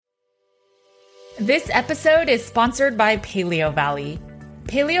This episode is sponsored by Paleo Valley.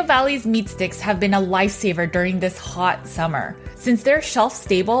 Paleo Valley's meat sticks have been a lifesaver during this hot summer. Since they're shelf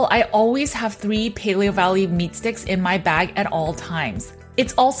stable, I always have 3 Paleo Valley meat sticks in my bag at all times.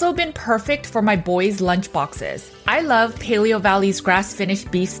 It's also been perfect for my boys' lunch boxes. I love Paleo Valley's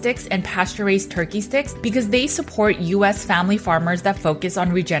grass-finished beef sticks and pasture-raised turkey sticks because they support U.S. family farmers that focus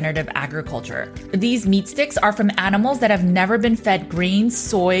on regenerative agriculture. These meat sticks are from animals that have never been fed grains,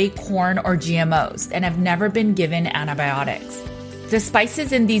 soy, corn, or GMOs, and have never been given antibiotics. The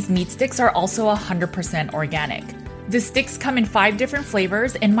spices in these meat sticks are also 100% organic. The sticks come in 5 different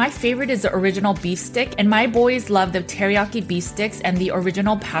flavors, and my favorite is the original beef stick, and my boys love the teriyaki beef sticks and the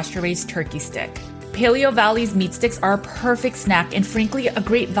original pasture-raised turkey stick. Paleo Valley's meat sticks are a perfect snack and frankly a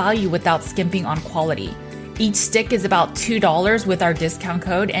great value without skimping on quality. Each stick is about $2 with our discount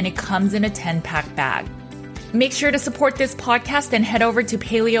code, and it comes in a 10-pack bag. Make sure to support this podcast and head over to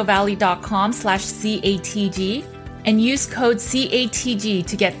paleovalley.com/CATG and use code CATG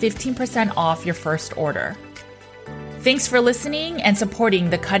to get 15% off your first order. Thanks for listening and supporting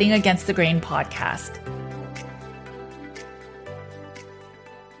the Cutting Against the Grain podcast.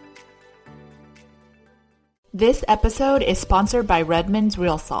 This episode is sponsored by Redmond's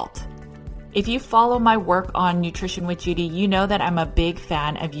Real Salt. If you follow my work on Nutrition with Judy, you know that I'm a big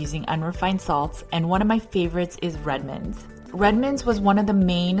fan of using unrefined salts, and one of my favorites is Redmond's. Redmond's was one of the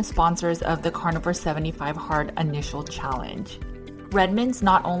main sponsors of the Carnivore 75 Hard Initial Challenge. Redmond's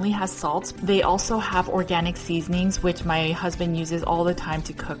not only has salts, they also have organic seasonings, which my husband uses all the time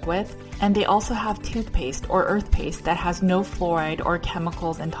to cook with. And they also have toothpaste or earth paste that has no fluoride or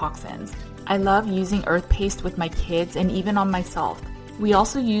chemicals and toxins. I love using earth paste with my kids and even on myself. We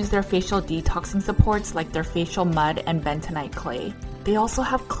also use their facial detoxing supports like their facial mud and bentonite clay. They also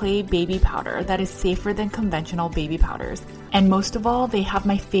have clay baby powder that is safer than conventional baby powders. And most of all, they have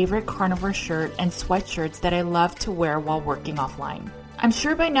my favorite carnivore shirt and sweatshirts that I love to wear while working offline. I'm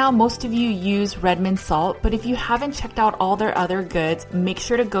sure by now most of you use Redmond salt, but if you haven't checked out all their other goods, make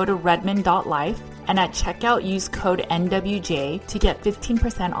sure to go to redmond.life and at checkout use code NWJ to get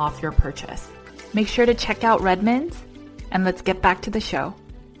 15% off your purchase. Make sure to check out Redmond's, and let's get back to the show.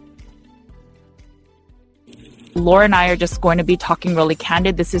 Laura and I are just going to be talking really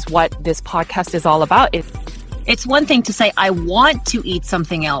candid. This is what this podcast is all about. It's one thing to say, I want to eat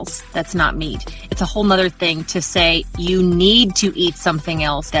something else that's not meat. It's a whole nother thing to say, you need to eat something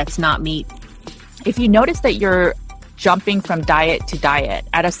else that's not meat. If you notice that you're jumping from diet to diet,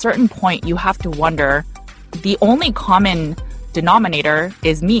 at a certain point, you have to wonder, the only common denominator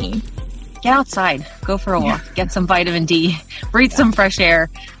is me. Get outside, go for a walk, get some vitamin D, breathe some fresh air,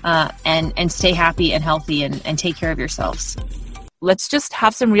 and stay happy and healthy and take care of yourselves. Let's just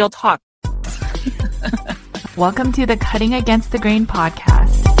have some real talk. Welcome to the Cutting Against the Grain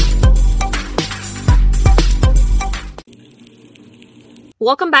podcast.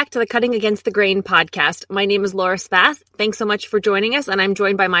 Welcome back to the Cutting Against the Grain podcast. My name is Laura Spath. Thanks so much for joining us, and I'm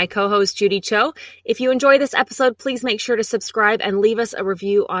joined by my co-host, Judy Cho. If you enjoy this episode, please make sure to subscribe and leave us a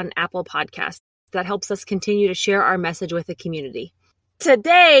review on Apple Podcasts. That helps us continue to share our message with the community.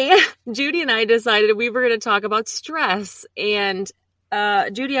 Today, Judy and I decided we were going to talk about stress. And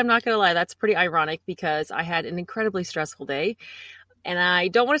Judy, I'm not going to lie, that's pretty ironic because I had an incredibly stressful day. And I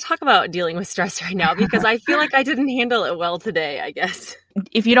don't want to talk about dealing with stress right now because I feel like I didn't handle it well today, I guess.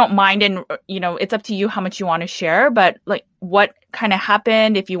 If you don't mind, and it's up to you how much you want to share, but like what kind of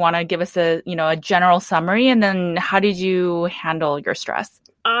happened, if you want to give us a general summary, and then how did you handle your stress?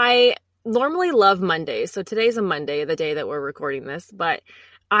 I normally love Mondays. So today's a Monday, the day that we're recording this, but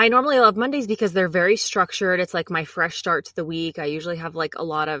I normally love Mondays because they're very structured. It's like my fresh start to the week. I usually have like a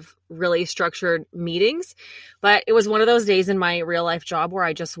lot of really structured meetings, but it was one of those days in my real life job where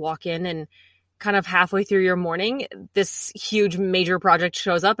I just walk in and kind of halfway through your morning, this huge major project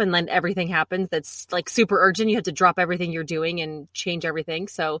shows up and then everything happens that's like super urgent. You have to drop everything you're doing and change everything.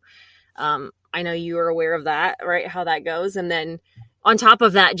 So I know you are aware of that, right? How that goes. And then on top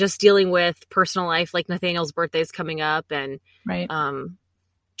of that, just dealing with personal life, like Nathaniel's birthday is coming up and right.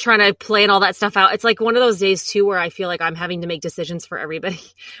 Trying to plan all that stuff out. It's like one of those days too, where I feel like I'm having to make decisions for everybody,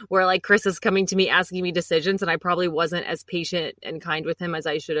 where like Chris is coming to me, asking me decisions. And I probably wasn't as patient and kind with him as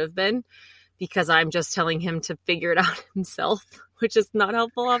I should have been because I'm just telling him to figure it out himself, which is not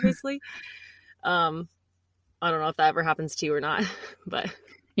helpful, obviously. I don't know if that ever happens to you or not, but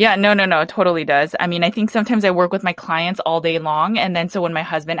yeah, no, it totally does. I mean, I think sometimes I work with my clients all day long. And then so when my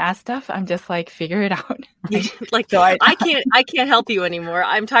husband asks stuff, I'm just like, figure it out. Right? Like, so I can't help you anymore.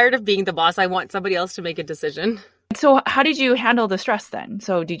 I'm tired of being the boss. I want somebody else to make a decision. So how did you handle the stress then?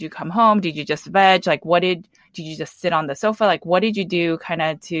 So did you come home? Did you just veg? Like did you just sit on the sofa? Like what did you do kind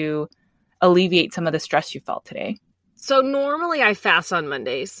of to alleviate some of the stress you felt today? So normally I fast on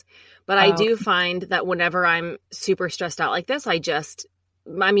Mondays, but I do find that whenever I'm super stressed out like this,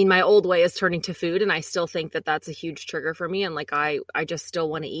 my old way is turning to food, and I still think that that's a huge trigger for me. And like, I just still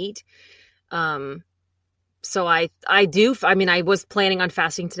want to eat. So I was planning on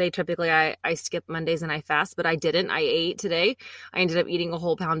fasting today. Typically I skip Mondays and I fast, but I didn't. I ate today. I ended up eating a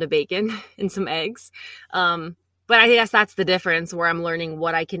whole pound of bacon and some eggs. But I guess that's the difference, where I'm learning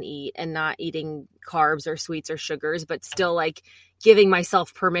what I can eat and not eating carbs or sweets or sugars, but still like giving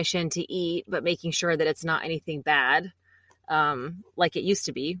myself permission to eat, but making sure that it's not anything bad. Like it used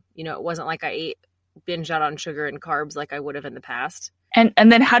to be, it wasn't like I binged out on sugar and carbs like I would have in the past. And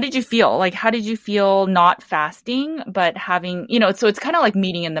then how did you feel? Like, how did you feel not fasting, but having, so it's kind of like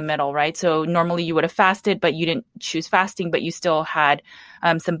meeting in the middle, right? So normally you would have fasted, but you didn't choose fasting, but you still had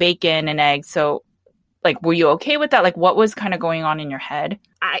some bacon and eggs. So like, were you okay with that? Like, what was kind of going on in your head?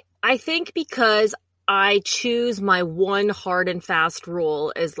 I think because I choose my one hard and fast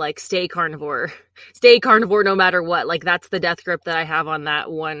rule is like, stay carnivore no matter what. Like, that's the death grip that I have on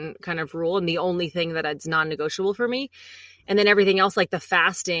that one kind of rule. And the only thing that it's non-negotiable for me. And then everything else, like the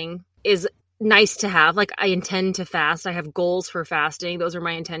fasting, is nice to have. Like, I intend to fast. I have goals for fasting. Those are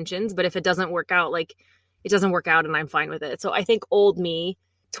my intentions. But if it doesn't work out, like, it doesn't work out and I'm fine with it. So I think old me,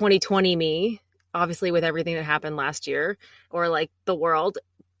 2020 me, obviously with everything that happened last year, or like the world,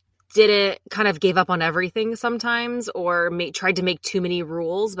 didn't kind of gave up on everything sometimes, or tried to make too many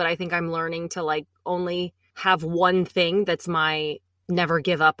rules. But I think I'm learning to like only have one thing that's my never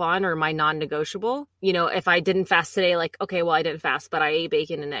give up on, or my non-negotiable. If I didn't fast today, like, okay, well, I didn't fast, but I ate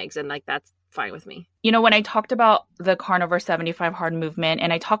bacon and eggs, and like, that's fine with me. When I talked about the Carnivore 75 Hard movement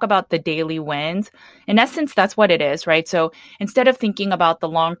and I talk about the daily wins, in essence, that's what it is, right? So instead of thinking about the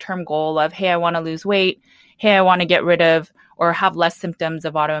long-term goal of, hey, I want to lose weight, hey, I want to get rid of or have less symptoms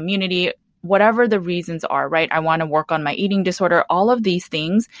of autoimmunity, whatever the reasons are, right? I want to work on my eating disorder, all of these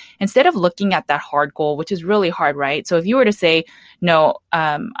things, instead of looking at that hard goal, which is really hard, right? So if you were to say, no,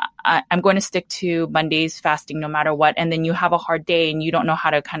 I'm going to stick to Mondays fasting no matter what, and then you have a hard day and you don't know how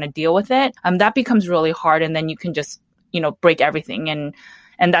to kind of deal with it, that becomes really hard. And then you can just, break everything.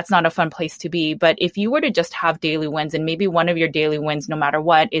 And that's not a fun place to be. But if you were to just have daily wins, and maybe one of your daily wins, no matter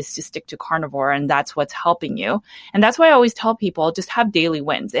what, is to stick to carnivore, and that's what's helping you. And that's why I always tell people, just have daily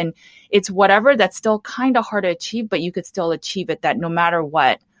wins. And it's whatever that's still kind of hard to achieve, but you could still achieve it, that no matter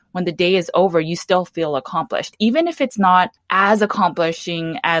what, when the day is over, you still feel accomplished, even if it's not as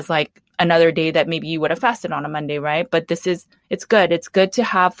accomplishing as like another day that maybe you would have fasted on a Monday, right? But it's good. It's good to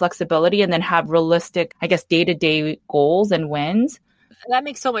have flexibility and then have realistic, I guess, day-to-day goals and wins. That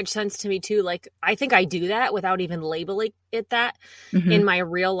makes so much sense to me too. Like, I think I do that without even labeling it that. Mm-hmm. In my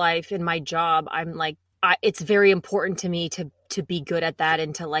real life, in my job, I'm like, it's very important to me to be good at that,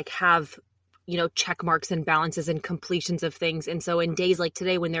 and to like have, check marks and balances and completions of things. And so in days like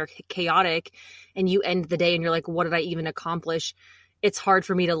today, when they're chaotic and you end the day and you're like, what did I even accomplish? It's hard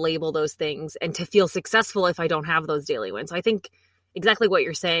for me to label those things and to feel successful if I don't have those daily wins. So I think exactly what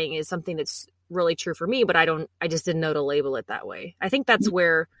you're saying is something that's really true for me, but I just didn't know to label it that way. I think that's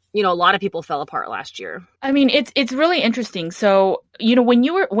where, a lot of people fell apart last year. I mean, it's really interesting. So, when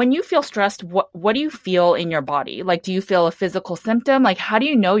you feel stressed, what do you feel in your body? Like, do you feel a physical symptom? Like, how do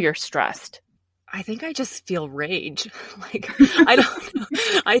you know you're stressed? I think I just feel rage. Like, I don't know.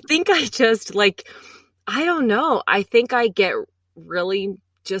 I think I just like, I don't know. I think I get really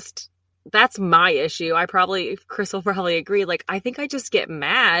just, that's my issue. Chris will probably agree. Like, I think I just get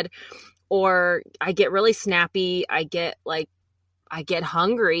mad, or I get really snappy. I get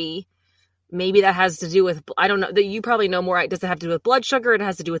hungry. Maybe that has to do with, I don't know, that you probably know more. Does it have to do with blood sugar? It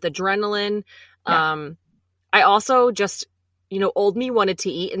has to do with adrenaline. Yeah. I also just, old me wanted to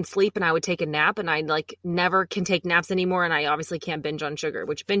eat and sleep, and I would take a nap, and I like never can take naps anymore. And I obviously can't binge on sugar,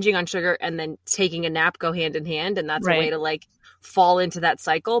 which binging on sugar and then taking a nap go hand in hand. And that's right. A way to like fall into that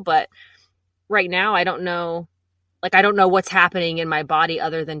cycle. But right now, I don't know. Like, I don't know what's happening in my body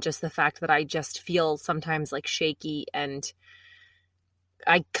other than just the fact that I just feel sometimes like shaky and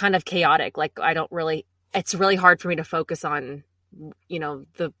I kind of chaotic. Like, it's really hard for me to focus on,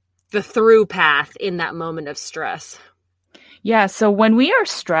 the through path in that moment of stress. Yeah. So when we are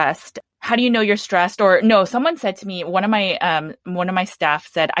stressed, how do you know you're stressed? Or no, someone said to me, one of my staff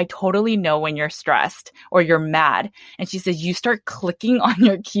said, I totally know when you're stressed or you're mad. And she says, you start clicking on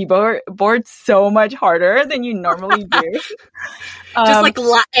your keyboard so much harder than you normally do. Just like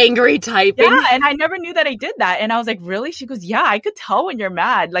angry typing. Yeah. And I never knew that I did that. And I was like, really? She goes, yeah, I could tell when you're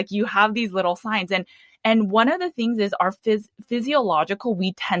mad. Like, you have these little signs. And one of the things is our physiological,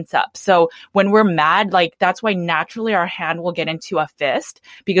 we tense up. So when we're mad, like that's why naturally our hand will get into a fist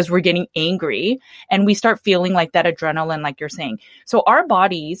because we're getting angry and we start feeling like that adrenaline, like you're saying. So our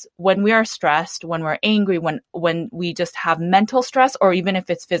bodies, when we are stressed, when we're angry, when we just have mental stress, or even if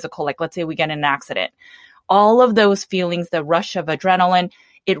it's physical, like let's say we get in an accident, all of those feelings, the rush of adrenaline,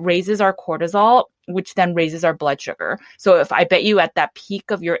 it raises our cortisol, which then raises our blood sugar. So if I bet you at that peak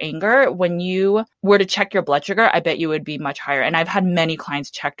of your anger, when you were to check your blood sugar, I bet you would be much higher. And I've had many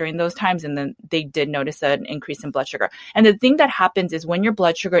clients check during those times, and then they did notice an increase in blood sugar. And the thing that happens is when your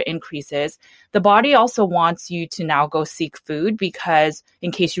blood sugar increases, the body also wants you to now go seek food because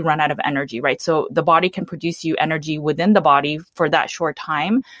in case you run out of energy, right? So the body can produce you energy within the body for that short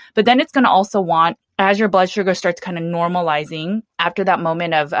time, but then it's going to also want, as your blood sugar starts kind of normalizing after that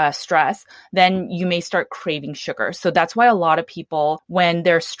moment of stress, then you may start craving sugar. So that's why a lot of people, when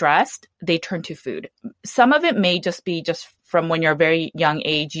they're stressed, they turn to food. Some of it may just be just from when you're a very young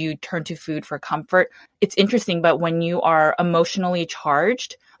age, you turn to food for comfort. It's interesting, but when you are emotionally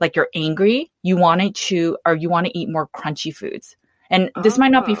charged, like you're angry, you want to eat more crunchy foods. And this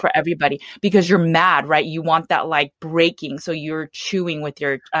might not be for everybody because you're mad, right? You want that like breaking. So you're chewing with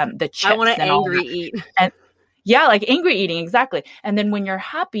your, the chips. I want to angry eat. And yeah, like angry eating. Exactly. And then when you're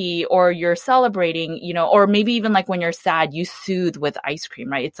happy or you're celebrating, or maybe even like when you're sad, you soothe with ice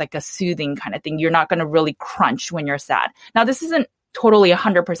cream, right? It's like a soothing kind of thing. You're not going to really crunch when you're sad. Now, this isn't totally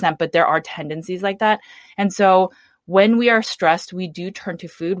 100%, but there are tendencies like that. And so when we are stressed, we do turn to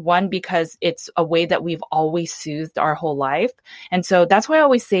food. One, because it's a way that we've always soothed our whole life. And so that's why I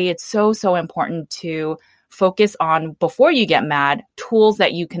always say it's so, so important to focus on, before you get mad, tools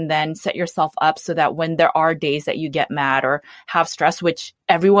that you can then set yourself up so that when there are days that you get mad or have stress, which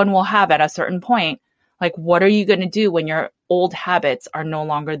everyone will have at a certain point, like what are you going to do when your old habits are no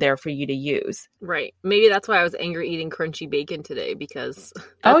longer there for you to use? Right. Maybe that's why I was angry eating crunchy bacon today, because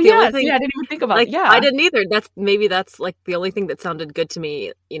I didn't even think about it. Yeah, I didn't either. That's like the only thing that sounded good to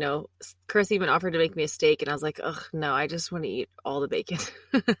me. Chris even offered to make me a steak, and I was like, ugh, no, I just want to eat all the bacon.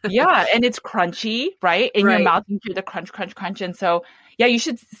 Yeah, and it's crunchy, right? In your mouth, you hear the crunch, crunch, crunch. And so, yeah, you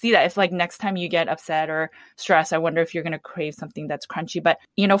should see that. If like next time you get upset or stressed, I wonder if you're going to crave something that's crunchy. But,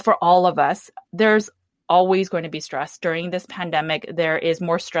 for all of us, there's always going to be stress. During this pandemic, there is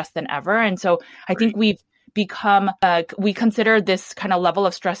more stress than ever. And so I think we've become, we consider this kind of level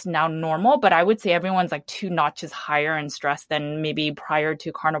of stress now normal, but I would say everyone's like 2 notches higher in stress than maybe prior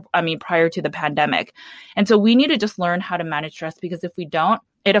to the pandemic. And so we need to just learn how to manage stress, because if we don't,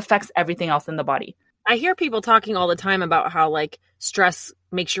 it affects everything else in the body. I hear people talking all the time about how like stress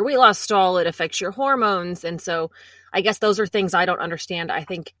makes your weight loss stall, it affects your hormones. And so I guess those are things I don't understand.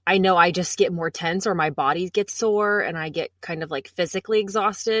 I know I just get more tense, or my body gets sore, and I get kind of like physically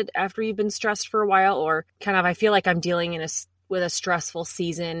exhausted after you've been stressed for a while, or kind of I feel like I'm dealing with a stressful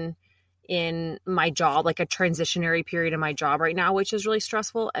season in my job, like a transitionary period in my job right now, which is really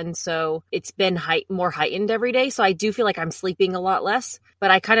stressful. And so it's been more heightened every day. So I do feel like I'm sleeping a lot less, but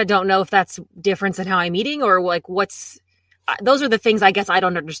I kind of don't know if that's difference in how I'm eating, or like those are the things I guess I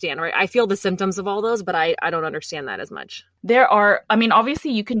don't understand, right? I feel the symptoms of all those, but I don't understand that as much.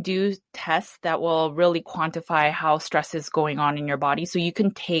 Obviously you can do tests that will really quantify how stress is going on in your body. So you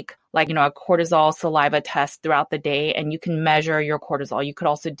can take a cortisol saliva test throughout the day, and you can measure your cortisol. You could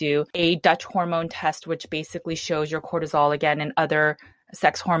also do a Dutch hormone test, which basically shows your cortisol again and other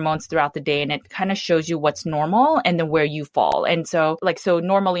sex hormones throughout the day, and it kind of shows you what's normal and then where you fall. And so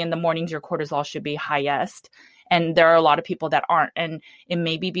normally in the mornings, your cortisol should be highest. And there are a lot of people that aren't. And it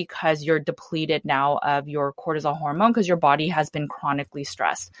may be because you're depleted now of your cortisol hormone because your body has been chronically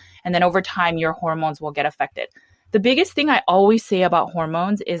stressed. And then over time, your hormones will get affected. The biggest thing I always say about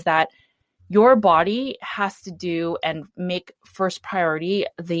hormones is that your body has to do and make first priority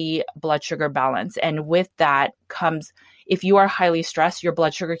the blood sugar balance. And with that comes, if you are highly stressed, your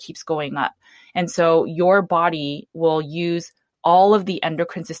blood sugar keeps going up. And so your body will use all of the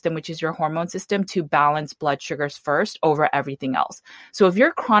endocrine system, which is your hormone system, to balance blood sugars first over everything else. So if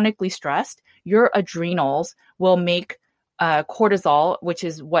you're chronically stressed, your adrenals will make cortisol, which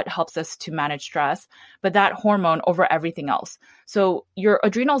is what helps us to manage stress, but that hormone over everything else. So your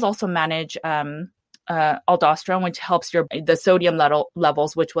adrenals also manage aldosterone, which helps the sodium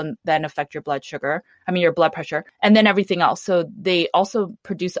levels, which will then affect your your blood pressure, and then everything else. So they also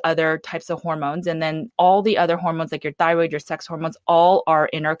produce other types of hormones, and then all the other hormones like your thyroid, your sex hormones, all are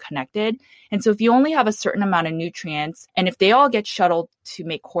interconnected. And so if you only have a certain amount of nutrients, and if they all get shuttled to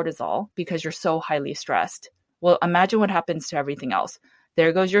make cortisol because you're so highly stressed, well, imagine what happens to everything else.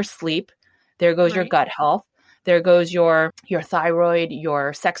 There goes your sleep, there goes your gut health, there goes your thyroid,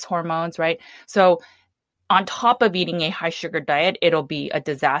 your sex hormones, right? So on top of eating a high sugar diet, it'll be a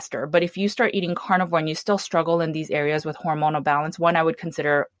disaster. But if you start eating carnivore and you still struggle in these areas with hormonal balance, one, I would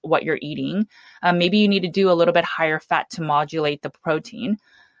consider what you're eating. Maybe you need to do a little bit higher fat to modulate the protein.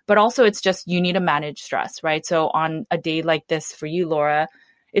 But also it's just you need to manage stress, right? So on a day like this for you, Laura,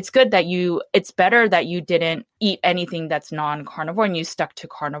 it's better that you didn't eat anything that's non-carnivore and you stuck to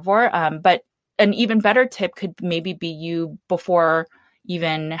carnivore. But an even better tip could maybe be you before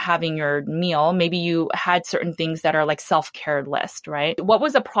even having your meal, maybe you had certain things that are like self-care list, right? What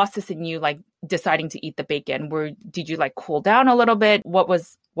was the process in you like deciding to eat the bacon? Did you like cool down a little bit?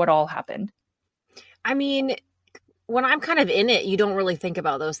 What all happened? I mean, when I'm kind of in it, you don't really think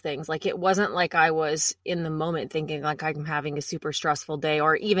about those things. Like it wasn't like I was in the moment thinking like I'm having a super stressful day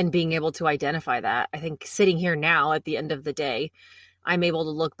or even being able to identify that. I think sitting here now at the end of the day, I'm able to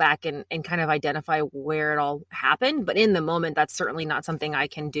look back and kind of identify where it all happened. But in the moment, that's certainly not something I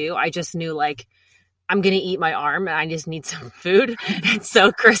can do. I just knew like, I'm going to eat my arm and I just need some food. And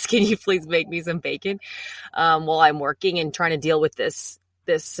so Chris, can you please make me some bacon while I'm working and trying to deal with this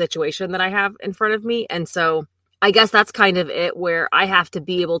situation that I have in front of me. And so I guess that's kind of it, where I have to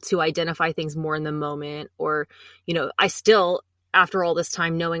be able to identify things more in the moment, or, I still, after all this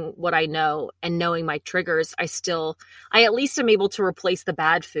time, knowing what I know and knowing my triggers, I at least am able to replace the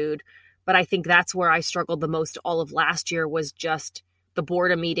bad food. But I think that's where I struggled the most all of last year, was just the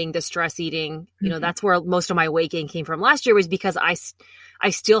boredom eating, the stress eating. Mm-hmm. That's where most of my weight gain came from last year, was because I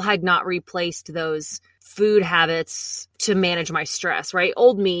still had not replaced those food habits to manage my stress, right?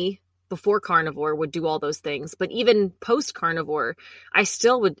 Old me before carnivore would do all those things. But even post carnivore, I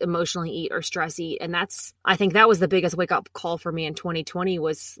still would emotionally eat or stress eat. And I think that was the biggest wake up call for me in 2020,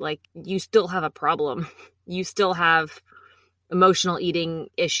 was like, you still have a problem. You still have emotional eating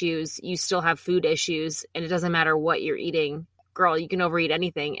issues. You still have food issues, and it doesn't matter what you're eating. Girl, you can overeat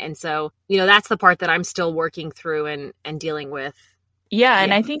anything. And so, that's the part that I'm still working through and dealing with. Yeah.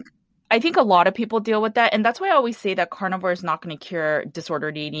 And I think a lot of people deal with that. And that's why I always say that carnivore is not going to cure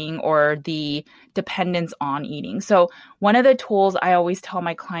disordered eating or the dependence on eating. So one of the tools I always tell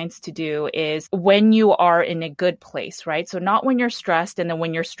my clients to do is when you are in a good place, right? So not when you're stressed, and then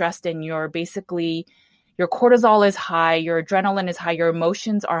when you're stressed and you're basically, your cortisol is high, your adrenaline is high, your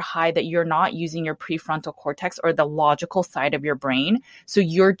emotions are high, that you're not using your prefrontal cortex or the logical side of your brain. So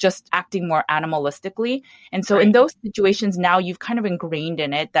you're just acting more animalistically. And so in those situations, now you've kind of ingrained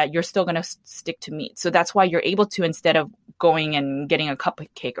in it that you're still going to stick to meat. So that's why you're able to, instead of going and getting a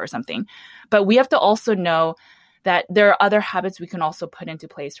cupcake or something. But we have to also know that there are other habits we can also put into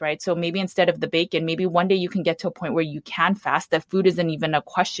place, right? So maybe instead of the bacon, maybe one day you can get to a point where you can fast, that food isn't even a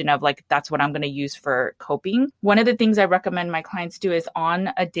question of like, that's what I'm going to use for coping. One of the things I recommend my clients do is on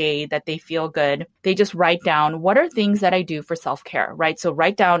a day that they feel good, they just write down, what are things that I do for self-care, right? So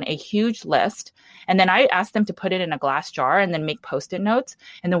write down a huge list. And then I ask them to put it in a glass jar and then make Post-it notes.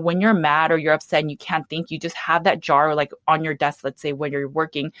 And then when you're mad or you're upset and you can't think, you just have that jar like on your desk, let's say when you're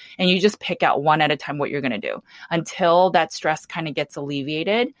working, and you just pick out one at a time what you're going to do until that stress kind of gets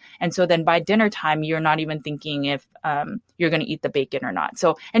alleviated. And so then by dinner time, you're not even thinking if you're going to eat the bacon or not.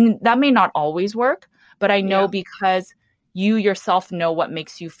 So, and that may not always work, but I know because you yourself know what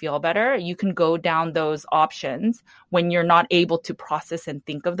makes you feel better, you can go down those options when you're not able to process and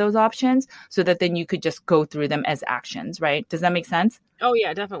think of those options, so that then you could just go through them as actions, right? Does that make sense? Oh,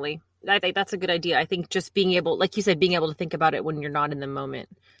 yeah, definitely. I think that's a good idea. I think just being able, like you said, being able to think about it when you're not in the moment.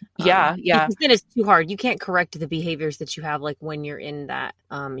 Yeah. Because then it's too hard. You can't correct the behaviors that you have, like when you're in that.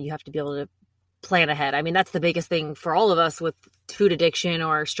 You have to be able to plan ahead. I mean, that's the biggest thing for all of us with food addiction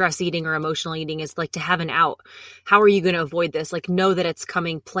or stress eating or emotional eating, is like to have an out. How are you going to avoid this? Like, know that it's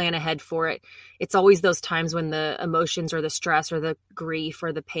coming, plan ahead for it. It's always those times when the emotions or the stress or the grief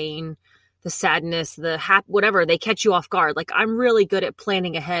or the pain, the sadness, whatever, they catch you off guard. Like, I'm really good at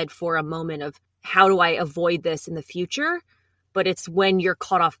planning ahead for a moment of how do I avoid this in the future? But it's when you're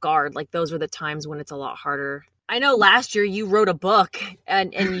caught off guard, like those are the times when it's a lot harder. I know last year you wrote a book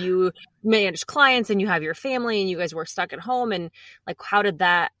and you managed clients and you have your family and you guys were stuck at home. And like, how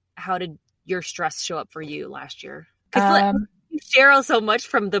did your stress show up for you last year? Because you share so much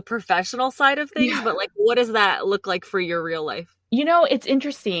from the professional side of things, but like, what does that look like for your real life? It's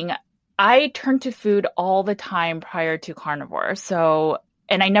interesting. I turned to food all the time prior to carnivore.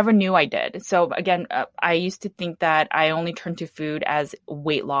 And I never knew I did. So again, I used to think that I only turned to food as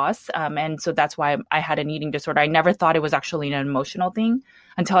weight loss. And so that's why I had an eating disorder. I never thought it was actually an emotional thing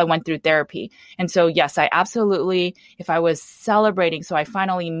until I went through therapy. And so, yes, I absolutely, if I was celebrating, so I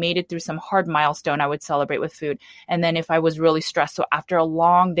finally made it through some hard milestone, I would celebrate with food. And then if I was really stressed, so after a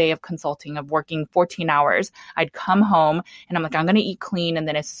long day of consulting, of working 14 hours, I'd come home and I'm like, I'm going to eat clean. And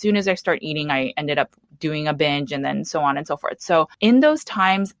then as soon as I start eating, I ended up doing a binge and then so on and so forth. So in those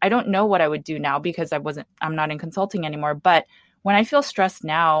times, I don't know what I would do now because I'm not in consulting anymore. But when I feel stressed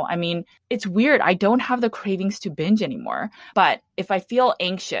now, I mean, it's weird. I don't have the cravings to binge anymore. But if I feel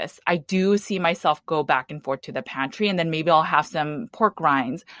anxious, I do see myself go back and forth to the pantry, and then maybe I'll have some pork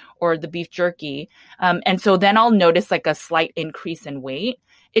rinds or the beef jerky. And so then I'll notice like a slight increase in weight.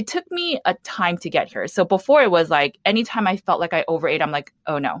 It took me a time to get here. So before it was like, anytime I felt like I overate, I'm like,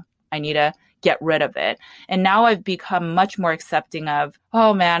 oh no, I need to get rid of it. And now I've become much more accepting of,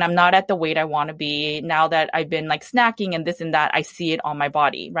 oh man, I'm not at the weight I want to be. Now that I've been like snacking and this and that, I see it on my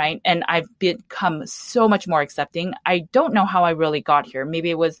body, right? And I've become so much more accepting. I don't know how I really got here. Maybe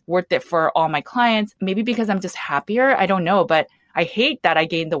it was worth it for all my clients. Maybe because I'm just happier. I don't know, but I hate that I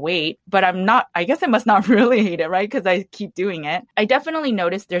gained the weight, but I guess I must not really hate it, right? Because I keep doing it. I definitely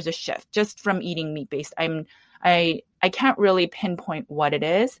noticed there's a shift just from eating meat-based. I can't really pinpoint what it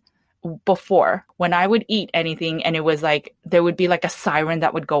is. Before, when I would eat anything and it was like, there would be like a siren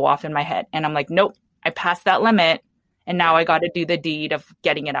that would go off in my head. And I'm like, nope, I passed that limit. And now I got to do the deed of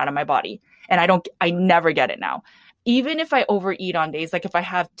getting it out of my body. And I never get it now. Even if I overeat on days, like if I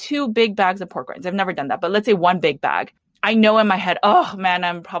have 2 big bags of pork rinds, I've never done that, but let's say 1 big bag, I know in my head, oh man,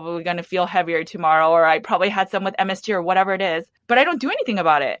 I'm probably going to feel heavier tomorrow, or I probably had some with MSG or whatever it is, but I don't do anything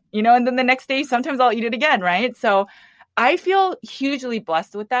about it, and then the next day, sometimes I'll eat it again, right? So I feel hugely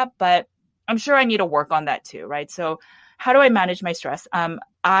blessed with that, but I'm sure I need to work on that too, right? So how do I manage my stress?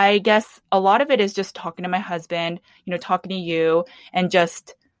 I guess a lot of it is just talking to my husband, talking to you, and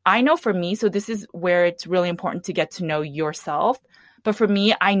just, I know for me, so this is where it's really important to get to know yourself. But for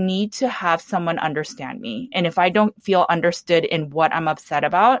me, I need to have someone understand me. And if I don't feel understood in what I'm upset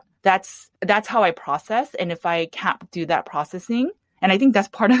about, that's how I process. And if I can't do that processing, and I think that's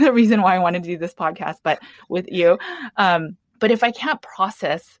part of the reason why I wanted to do this podcast, but with you. But if I can't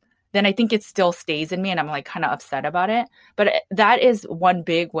process, then I think it still stays in me and I'm like kind of upset about it. But that is one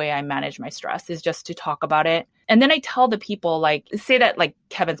big way I manage my stress, is just to talk about it. And then I tell the people, like, say that like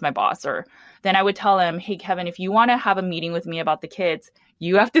Kevin's my boss, or then I would tell him, hey, Kevin, if you want to have a meeting with me about the kids,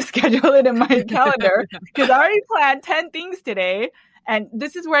 you have to schedule it in my calendar because I already planned 10 things today. And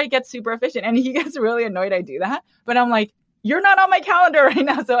this is where I get super efficient. And he gets really annoyed I do that. But I'm like, you're not on my calendar right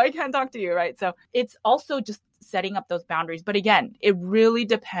now, so I can't talk to you, right? So it's also just setting up those boundaries. But again, it really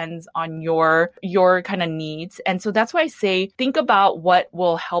depends on your kind of needs. And so that's why I say, think about what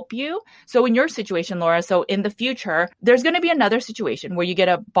will help you. So in your situation, Laura, so in the future, there's going to be another situation where you get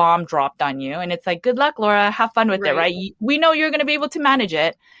a bomb dropped on you. And it's like, good luck, Laura, have fun with it, right? We know you're going to be able to manage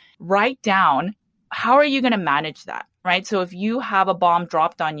it. Write down, how are you going to manage that, right? So if you have a bomb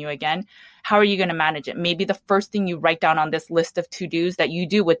dropped on you again, how are you going to manage it? Maybe the first thing you write down on this list of to-dos that you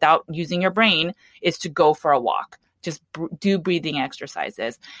do without using your brain is to go for a walk. Just do breathing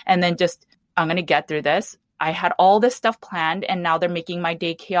exercises. And then just, I'm going to get through this. I had all this stuff planned and now they're making my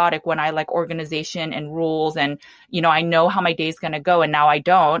day chaotic when I like organization and rules. And, I know how my day is going to go and now I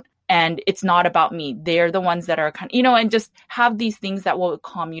don't. And it's not about me. They're the ones that are kind of, and just have these things that will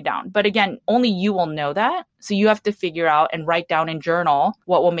calm you down. But again, only you will know that. So you have to figure out and write down and journal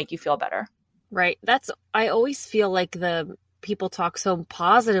what will make you feel better. Right. I always feel like the people talk so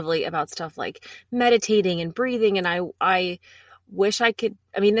positively about stuff like meditating and breathing. And I wish I could,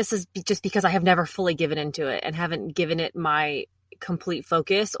 this is just because I have never fully given into it and haven't given it my complete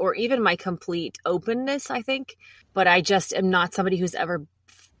focus or even my complete openness, I think. But I just am not somebody who's ever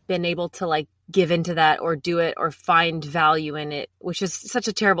been able to like give into that or do it or find value in it, which is such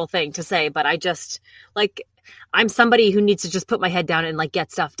a terrible thing to say, but I just like, I'm somebody who needs to just put my head down and like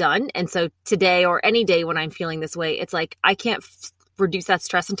get stuff done. And so today or any day when I'm feeling this way, it's like, I can't reduce that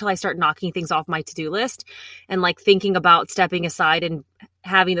stress until I start knocking things off my to-do list and like thinking about stepping aside and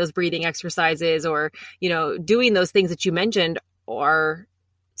having those breathing exercises or, doing those things that you mentioned are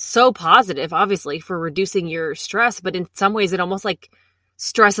so positive, obviously, for reducing your stress. But in some ways it almost like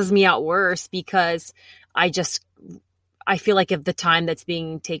stresses me out worse because I feel like of the time that's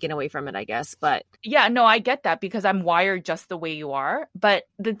being taken away from it, I guess. But yeah, no, I get that because I'm wired just the way you are. But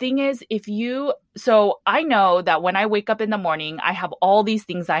the thing is, so I know that when I wake up in the morning, I have all these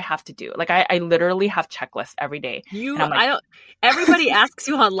things I have to do. Like I literally have checklists every day. Everybody asks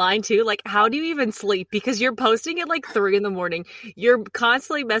you online too, like, how do you even sleep? Because you're posting at like 3 a.m. You're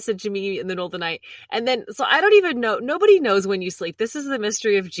constantly messaging me in the middle of the night. And then, so I don't even know, nobody knows when you sleep. This is the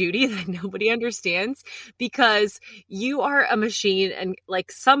mystery of Judy that nobody understands because you are a machine and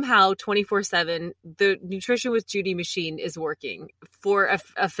like somehow 24/7, the Nutrition with Judy machine is working for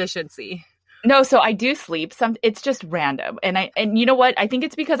efficiency. No, so I do sleep. It's just random. And you know what? I think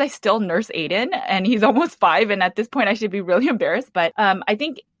it's because I still nurse Aiden and he's almost 5. And at this point I should be really embarrassed. But I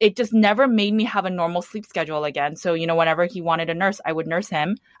think it just never made me have a normal sleep schedule again. So, whenever he wanted a nurse, I would nurse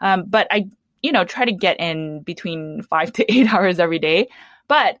him. But I, try to get in between 5 to 8 hours every day.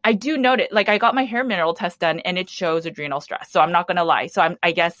 But I do note it, like I got my hair mineral test done and it shows adrenal stress. So I'm not going to lie. So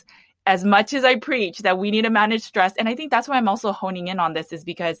I guess as much as I preach that we need to manage stress, and I think that's why I'm also honing in on this, is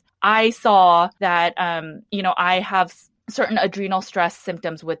because I saw that, I have certain adrenal stress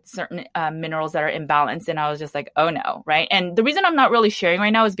symptoms with certain minerals that are imbalanced. And I was just like, oh no, right? And the reason I'm not really sharing right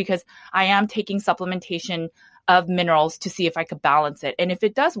now is because I am taking supplementation of minerals to see if I could balance it. And if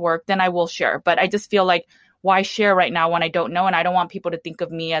it does work, then I will share. But I just feel like, why share right now when I don't know? And I don't want people to think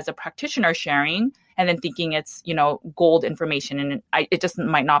of me as a practitioner sharing and then thinking it's, gold information. And it just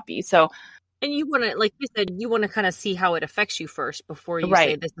might not be. So, and you want to, like you said, you want to kind of see how it affects you first before you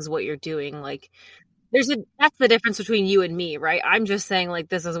say this is what you're doing. Like that's the difference between you and me, right? I'm just saying like,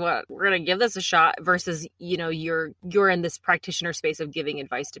 this is what we're going to give this a shot versus, you're in this practitioner space of giving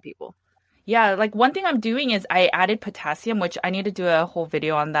advice to people. Yeah, like one thing I'm doing is I added potassium, which I need to do a whole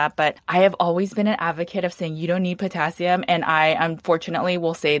video on that. But I have always been an advocate of saying you don't need potassium. And I unfortunately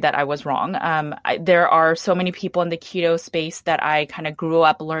will say that I was wrong. There are so many people in the keto space that I kind of grew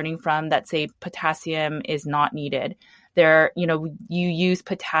up learning from that say potassium is not needed. You use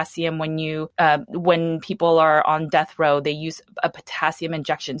potassium when people are on death row, they use a potassium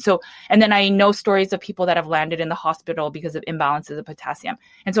injection. So, and then I know stories of people that have landed in the hospital because of imbalances of potassium.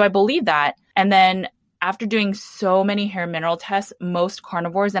 And so I believe that. And then after doing so many hair mineral tests, most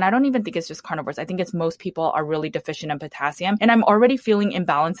carnivores, and I don't even think it's just carnivores, I think it's most people are really deficient in potassium. And I'm already feeling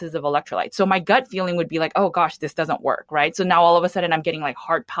imbalances of electrolytes. So my gut feeling would be like, oh gosh, this doesn't work, right? So now all of a sudden I'm getting like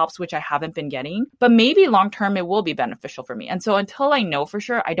heart palps, which I haven't been getting. But maybe long-term it will be beneficial for me. And so until I know for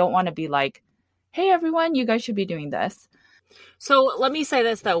sure, I don't want to be like, hey everyone, you guys should be doing this. So let me say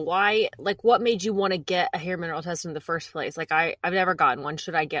this though. Why, like what made you want to get a hair mineral test in the first place? Like I've never gotten one.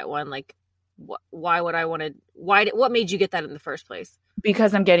 Should I get one? Like, why would I want to, what made you get that in the first place?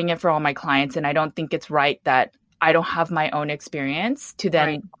 Because I'm getting it for all my clients. And I don't think it's right that I don't have my own experience to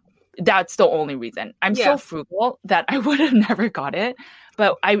then, that's the only reason. I'm so frugal that I would have never got it.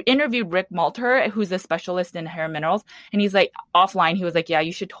 But I interviewed Rick Malter, who's a specialist in hair minerals. And he's like, offline, he was like, yeah,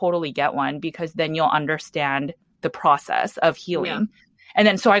 you should totally get one because then you'll understand the process of healing. Yeah. And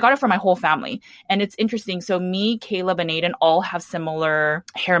then, so I got it for my whole family. And it's interesting. So me, Caleb, and Aiden all have similar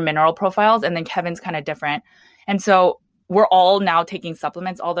hair mineral profiles. And then Kevin's kind of different. And so we're all now taking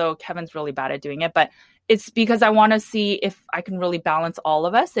supplements, although Kevin's really bad at doing it. But it's because I want to see if I can really balance all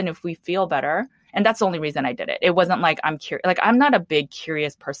of us and if we feel better. And that's the only reason I did it. It wasn't like I'm curious. Like I'm not a big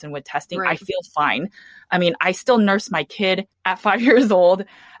curious person with testing. Right. I feel fine. I mean, I still nurse my kid at 5 years old.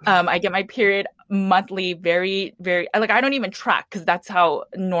 I get my period monthly, very, very, like I don't even track because that's how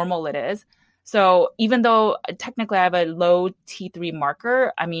normal it is. So even though technically I have a low T3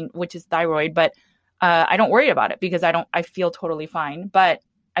 marker, I mean, which is thyroid, but I don't worry about it because I feel totally fine. But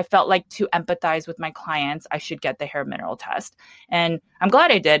I felt like to empathize with my clients, I should get the hair mineral test. And I'm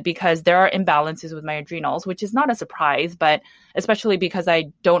glad I did because there are imbalances with my adrenals, which is not a surprise, but especially because I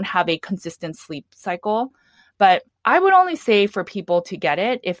don't have a consistent sleep cycle. But I would only say for people to get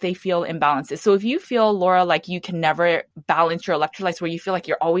it if they feel imbalances. So if you feel, Laura, like you can never balance your electrolytes, where you feel like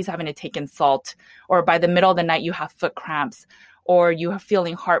you're always having to take in salt, or by the middle of the night you have foot cramps, or you are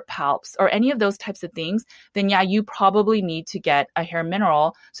feeling heart palps, or any of those types of things, then yeah, you probably need to get a hair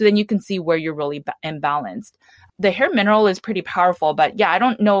mineral so then you can see where you're really imbalanced. The hair mineral is pretty powerful, but yeah, I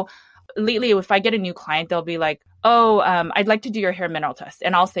don't know. Lately, if I get a new client, they'll be like, oh, I'd like to do your hair mineral test.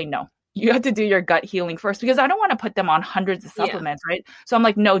 And I'll say, no, you have to do your gut healing first because I don't want to put them on hundreds of supplements, right? So I'm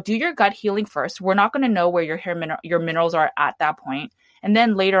like, no, do your gut healing first. We're not going to know where your your minerals are at that point. And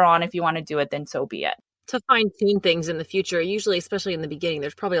then later on, if you want to do it, then so be it. To fine tune things in the future, usually, especially in the beginning,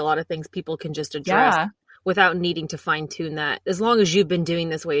 there's probably a lot of things people can just address without needing to fine tune that. As long as you've been doing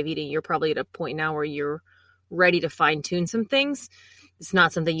this way of eating, you're probably at a point now where you're ready to fine tune some things. It's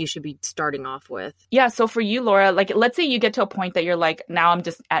not something you should be starting off with. Yeah. So for you, Laura, like, let's say you get to a point that you're like, now I'm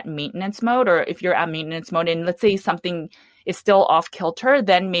just at maintenance mode, or if you're at maintenance mode and let's say something is still off kilter,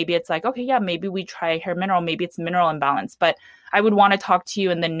 then maybe it's like, okay, yeah, maybe we try hair mineral, maybe it's mineral imbalance. But I would want to talk to you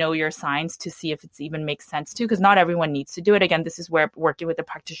and then know your signs to see if it's even makes sense to, because not everyone needs to do it. Again, this is where working with a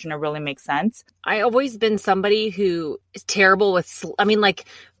practitioner really makes sense. I've always been somebody who is terrible with,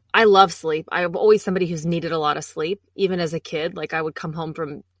 I love sleep. I'm always somebody who's needed a lot of sleep, even as a kid. Like I would come home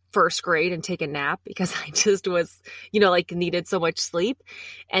from first grade and take a nap because I just was, needed so much sleep.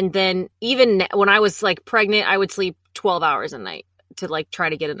 And then even when I was like pregnant, I would sleep 12 hours a night. to like try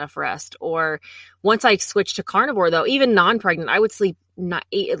to get enough rest. Or once I switched to carnivore though, even non-pregnant, I would sleep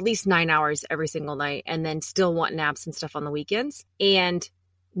at least 9 hours every single night and then still want naps and stuff on the weekends. And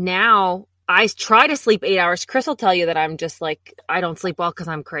now I try to sleep 8 hours. Chris will tell you that I'm just like, I don't sleep well because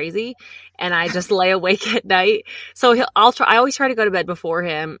I'm crazy and I just lay awake at night. So I always try to go to bed before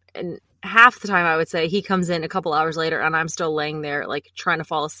him. And half the time I would say he comes in a couple hours later and I'm still laying there like trying to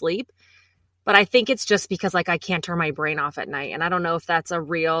fall asleep. But I think it's just because like I can't turn my brain off at night. And I don't know if that's a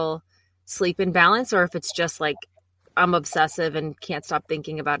real sleep imbalance or if it's just like I'm obsessive and can't stop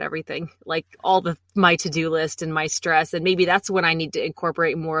thinking about everything, like my to-do list and my stress. And maybe that's when I need to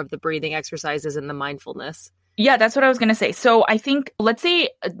incorporate more of the breathing exercises and the mindfulness. Yeah, that's what I was going to say. So I think, let's say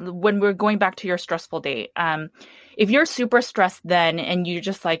when we're going back to your stressful day, if you're super stressed then, and you're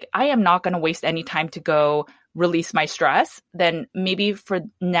just like, I am not going to waste any time to go release my stress, then maybe for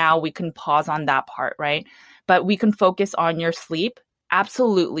now we can pause on that part, right? But we can focus on your sleep.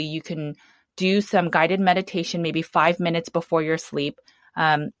 Absolutely. You can do some guided meditation, maybe 5 minutes before your sleep.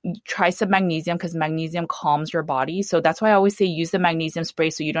 Try some magnesium because magnesium calms your body. So that's why I always say use the magnesium spray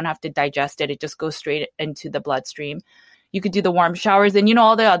so you don't have to digest it. It just goes straight into the bloodstream. You could do the warm showers and,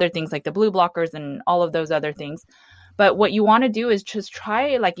 all the other things like the blue blockers and all of those other things. But what you want to do is just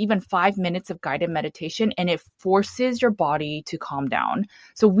try like even 5 minutes of guided meditation, and it forces your body to calm down.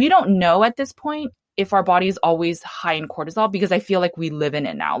 So we don't know at this point if our body is always high in cortisol because I feel like we live in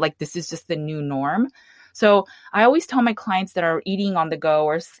it now. Like this is just the new norm. So I always tell my clients that are eating on the go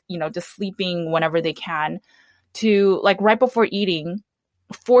or, just sleeping whenever they can to like right before eating,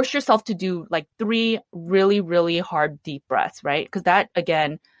 force yourself to do like 3 really, really hard deep breaths, right? Because that,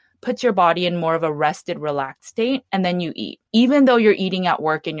 again, puts your body in more of a rested, relaxed state. And then you eat. Even though you're eating at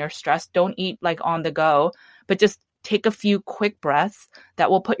work and you're stressed, don't eat like on the go, but just take a few quick breaths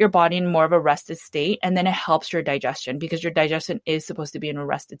that will put your body in more of a rested state. And then it helps your digestion because your digestion is supposed to be in a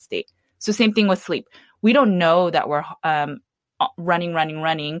rested state. So same thing with sleep. We don't know that we're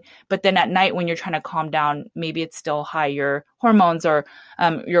running. But then at night when you're trying to calm down, maybe it's still high, your hormones or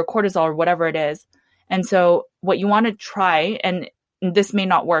your cortisol or whatever it is. And so what you want to try, and this may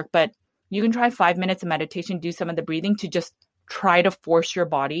not work, but you can try 5 minutes of meditation, do some of the breathing to just try to force your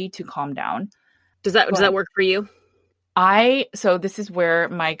body to calm down. Does that work for you? So this is where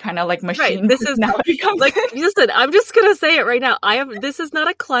my kind of like machine. Right. This is like, listen, I'm just going to say it right now. This is not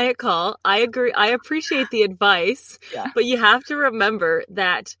a client call. I agree. I appreciate the advice, but you have to remember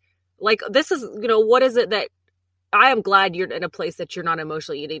that like, this is, what is it that I am glad you're in a place that you're not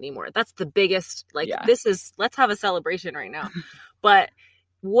emotionally eating anymore. That's the biggest, let's have a celebration right now. But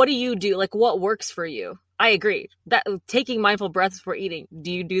what do you do? Like what works for you? I agree that taking mindful breaths before eating.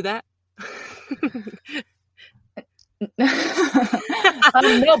 Do you do that?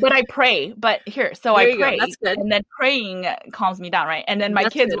 No, but I pray. But here, so I pray, and then praying calms me down, right? And then my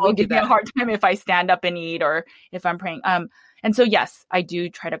kids will give me a hard time if I stand up and eat or if I'm praying. And so yes, I do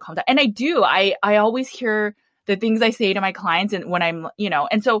try to calm down, and I always hear the things I say to my clients, and when I'm,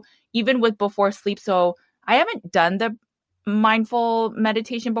 and so even with before sleep, so I haven't done the mindful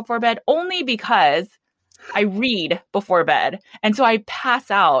meditation before bed only because I read before bed, and so I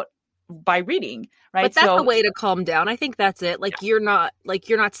pass out by reading, right? But that's the way to calm down. I think that's it. Like you're not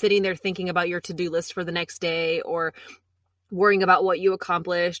sitting there thinking about your to-do list for the next day or worrying about what you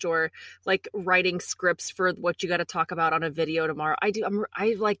accomplished or like writing scripts for what you got to talk about on a video tomorrow.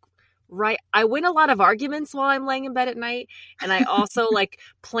 I win a lot of arguments while I'm laying in bed at night. And I also like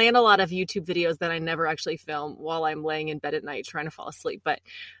plan a lot of YouTube videos that I never actually film while I'm laying in bed at night trying to fall asleep. But,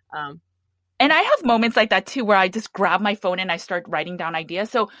 and I have moments like that too, where I just grab my phone and I start writing down ideas.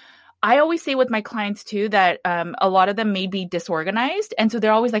 So I always say with my clients too, that a lot of them may be disorganized. And so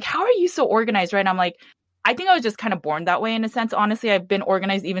they're always like, how are you so organized? Right. And I'm like, I think I was just kind of born that way in a sense. Honestly, I've been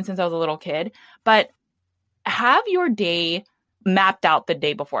organized even since I was a little kid, but have your day mapped out the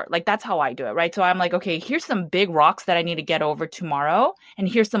day before. Like that's how I do it. Right. So I'm like, okay, here's some big rocks that I need to get over tomorrow. And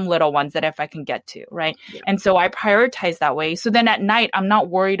here's some little ones that if I can get to. Right. Yeah. And so I prioritize that way. So then at night, I'm not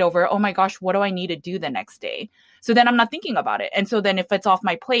worried over, oh my gosh, what do I need to do the next day? So then I'm not thinking about it. And so then if it's off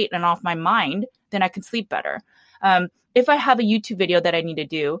my plate and off my mind, then I can sleep better. If I have a YouTube video that I need to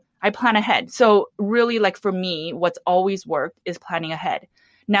do, I plan ahead. So really like for me, what's always worked is planning ahead.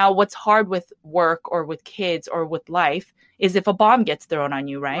 Now, what's hard with work or with kids or with life is if a bomb gets thrown on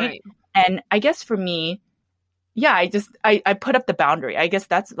you, right? And I guess for me, yeah, I put up the boundary. I guess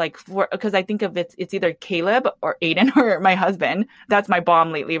that's like because I think of it's either Caleb or Aiden or my husband. That's my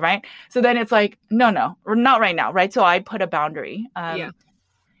bomb lately, right? So then it's like, no, or not right now, right? So I put a boundary.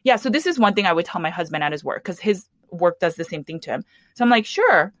 So this is one thing I would tell my husband at his work because his work does the same thing to him. So I'm like,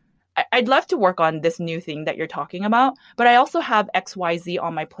 sure, I'd love to work on this new thing that you're talking about, but I also have XYZ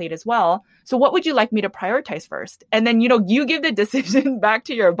on my plate as well. So what would you like me to prioritize first? And then, you give the decision back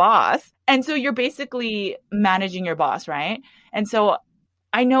to your boss. And so you're basically managing your boss, right? And so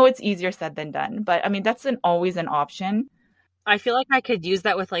I know it's easier said than done, but I mean, that's always an option. I feel like I could use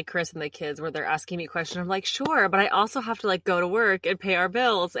that with like Chris and the kids where they're asking me questions. I'm like, sure, but I also have to like go to work and pay our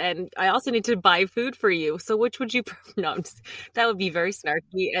bills. And I also need to buy food for you. So which would you, no, that would be very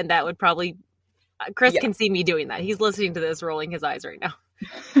snarky. And that would probably, Chris can see me doing that. He's listening to this, rolling his eyes right now.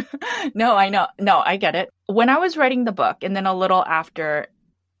 No, I know. No, I get it. When I was writing the book and then a little after,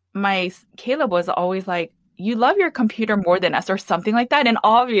 Caleb was always like, you love your computer more than us or something like that. And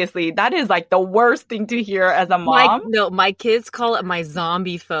obviously that is like the worst thing to hear as a mom. My kids call it my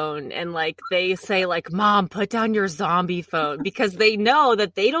zombie phone. And like, they say like, Mom, put down your zombie phone, because they know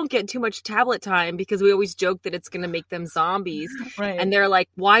that they don't get too much tablet time, because we always joke that it's going to make them zombies. Right. And they're like,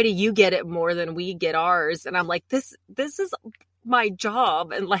 why do you get it more than we get ours? And I'm like, this is my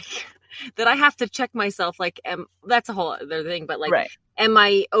job. And like, that I have to check myself, like, that's a whole other thing, but like, am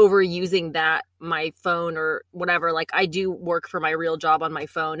I overusing my phone or whatever? Like, I do work for my real job on my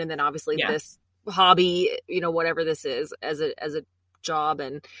phone. And then obviously this hobby, whatever this is as a job.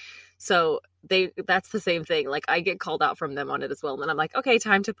 And so that's the same thing. Like, I get called out from them on it as well. And then I'm like, okay,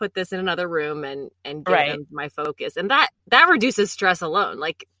 time to put this in another room and give them my focus. And that reduces stress alone.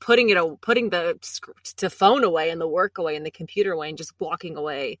 Like putting the phone away and the work away and the computer away and just walking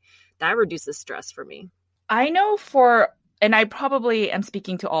away, that reduces stress for me. I know and I probably am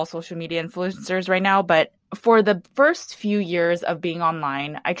speaking to all social media influencers right now, but for the first few years of being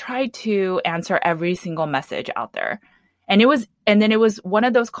online, I tried to answer every single message out there. And then it was one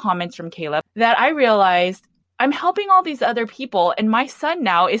of those comments from Caleb that I realized I'm helping all these other people. And my son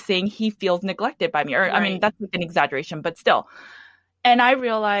now is saying he feels neglected by me. Or, I mean, that's an exaggeration, but still. And I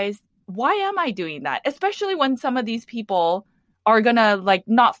realized, why am I doing that? Especially when some of these people are going to like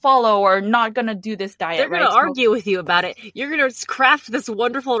not follow or not going to do this diet. They're going to argue with you about it. You're going to craft this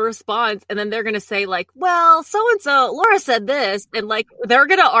wonderful response. And then they're going to say like, well, so-and-so, Laura said this. And like, they're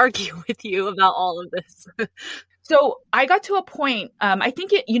going to argue with you about all of this. So I got to a point, I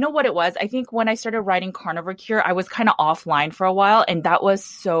think you know what it was? I think when I started writing Carnivore Cure, I was kind of offline for a while, and that was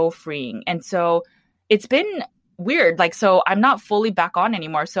so freeing. And so it's been weird. Like, so I'm not fully back on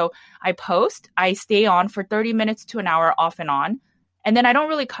anymore. So I post, I stay on for 30 minutes to an hour off and on. And then I don't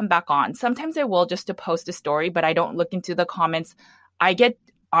really come back on. Sometimes I will just to post a story, but I don't look into the comments. I get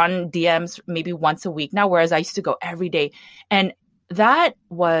on DMs maybe once a week now, whereas I used to go every day. And that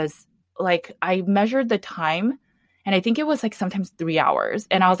was like, I measured the time and I think it was like sometimes 3 hours.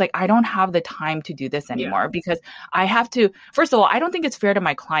 And I was like, I don't have the time to do this anymore because I have to, first of all, I don't think it's fair to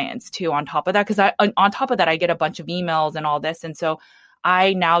my clients too, on top of that, because on top of that, I get a bunch of emails and all this. And so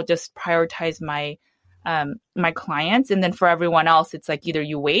I now just prioritize my clients. And then for everyone else, it's like either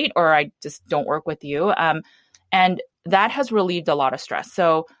you wait or I just don't work with you. And that has relieved a lot of stress.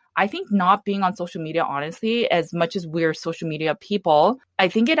 So I think not being on social media, honestly, as much as we're social media people, I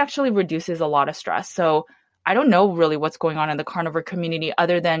think it actually reduces a lot of stress. So I don't know really what's going on in the carnivore community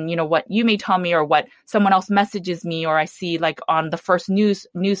other than, what you may tell me or what someone else messages me or I see like on the first news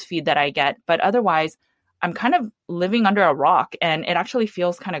feed that I get. But otherwise, I'm kind of living under a rock and it actually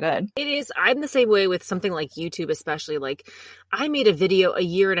feels kind of good. It is. I'm the same way with something like YouTube, especially. Like I made a video a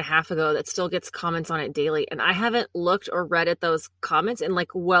year and a half ago that still gets comments on it daily. And I haven't looked or read at those comments in like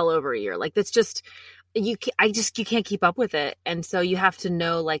well over a year. Like that's just, you can't keep up with it. And so you have to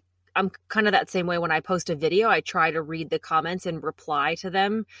know, like, I'm kind of that same way when I post a video, I try to read the comments and reply to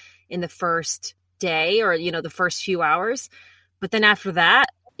them in the first day or, the first few hours. But then after that,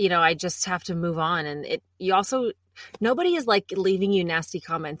 I just have to move on. And nobody is like leaving you nasty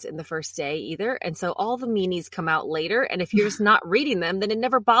comments in the first day either. And so all the meanies come out later. And if you're just not reading them, then it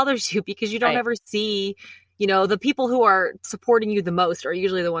never bothers you because you don't ever see, the people who are supporting you the most are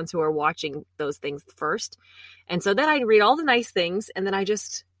usually the ones who are watching those things first. And so then I read all the nice things and then I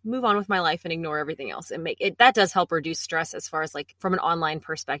just move on with my life and ignore everything else and make it. That does help reduce stress as far as like from an online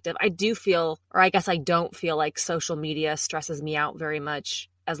perspective. I do feel, or I guess I don't feel like social media stresses me out very much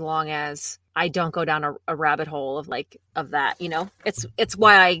as long as I don't go down a rabbit hole of that, it's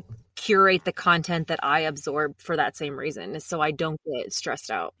why I curate the content that I absorb for that same reason, is so I don't get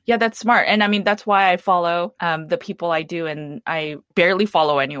stressed out. Yeah, that's smart. And I mean, that's why I follow the people I do, and I barely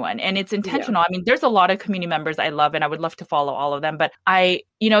follow anyone. And it's intentional. Yeah. I mean, there's a lot of community members I love, and I would love to follow all of them. But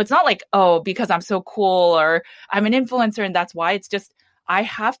it's not like, because I'm so cool or I'm an influencer and that's why. It's just, I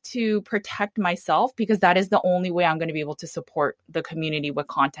have to protect myself because that is the only way I'm going to be able to support the community with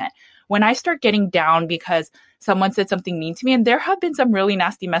content. When I start getting down because someone said something mean to me, and there have been some really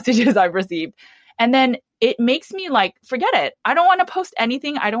nasty messages I've received, and then it makes me like, forget it. I don't want to post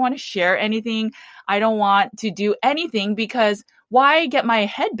anything. I don't want to share anything. I don't want to do anything because why get my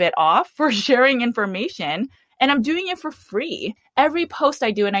head bit off for sharing information? And I'm doing it for free. Every post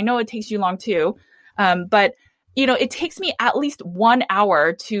I do, and I know it takes you long too, but it takes me at least 1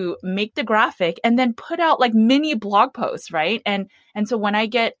 hour to make the graphic and then put out like mini blog posts, right? And so when I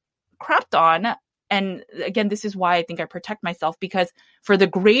get crapped on, and again, this is why I think I protect myself, because for the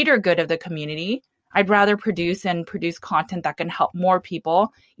greater good of the community, I'd rather produce content that can help more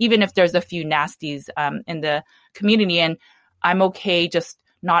people, even if there's a few nasties in the community. And I'm okay just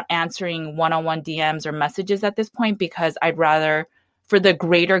not answering one-on-one DMs or messages at this point, because I'd rather, for the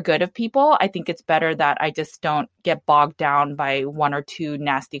greater good of people, I think it's better that I just don't get bogged down by one or two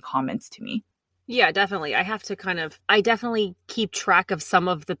nasty comments to me. Yeah, definitely. I definitely keep track of some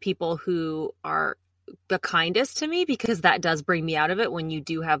of the people who are the kindest to me, because that does bring me out of it when you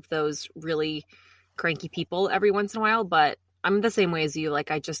do have those really cranky people every once in a while. But I'm the same way as you. Like,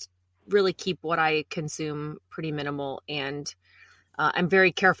 I just really keep what I consume pretty minimal, and I'm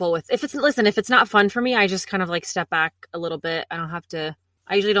very careful with, if it's not fun for me, I just kind of like step back a little bit. I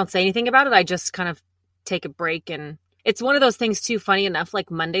usually don't say anything about it. I just kind of take a break. And it's one of those things too, funny enough, like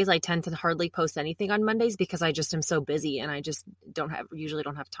Mondays, I tend to hardly post anything on Mondays because I just am so busy and I just usually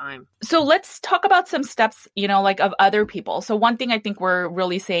don't have time. So let's talk about some steps, like of other people. So one thing I think we're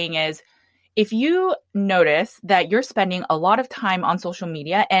really saying is, if you notice that you're spending a lot of time on social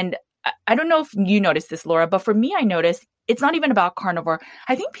media, and I don't know if you noticed this, Laura, but for me, I noticed it's not even about carnivore.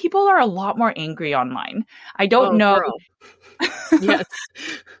 I think people are a lot more angry online. I don't know. Yes.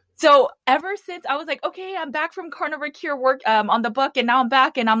 So ever since I was like, okay, I'm back from carnivore cure work on the book, and now I'm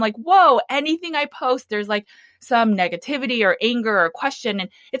back, and I'm like, whoa, anything I post, there's like some negativity or anger or question. And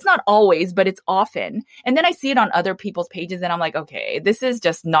it's not always, but it's often. And then I see it on other people's pages, and I'm like, okay, this is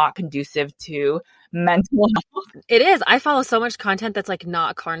just not conducive to mental health. It is. I follow so much content that's like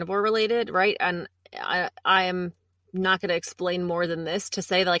not carnivore related, right? And I am not going to explain more than this to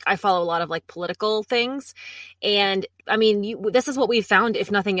say that, like, I follow a lot of like political things. And I mean, this is what we've found,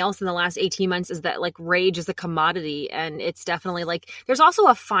 if nothing else, in the last 18 months, is that like rage is a commodity. And it's definitely like, there's also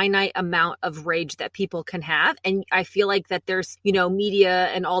a finite amount of rage that people can have. And I feel like that there's, media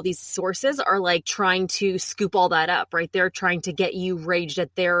and all these sources are like trying to scoop all that up, right? They're trying to get you raged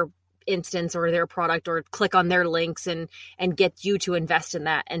at their instance or their product, or click on their links and get you to invest in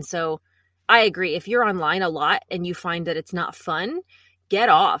that. And so I agree. If you're online a lot and you find that it's not fun, get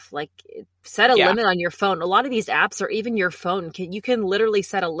off. Like, set a limit on your phone. A lot of these apps, or even your phone, you can literally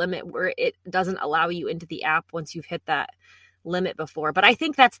set a limit where it doesn't allow you into the app once you've hit that limit before. But I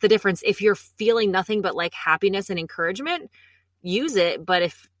think that's the difference. If you're feeling nothing but like happiness and encouragement, use it.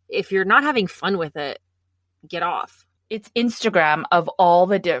 But if you're not having fun with it, get off. It's Instagram, of all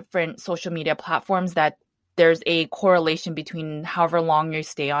the different social media platforms, that there's a correlation between however long you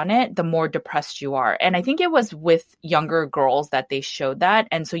stay on it, the more depressed you are. And I think it was with younger girls that they showed that.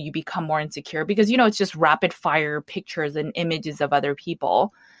 And so you become more insecure because, it's just rapid fire pictures and images of other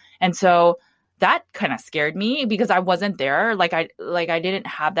people. And so that kind of scared me because I wasn't there. I didn't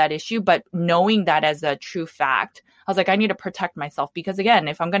have that issue, but knowing that as a true fact, I was like, I need to protect myself, because again,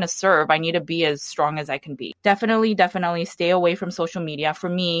 if I'm going to serve, I need to be as strong as I can be. Definitely stay away from social media. For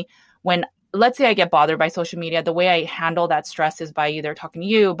me, when let's say I get bothered by social media, the way I handle that stress is by either talking to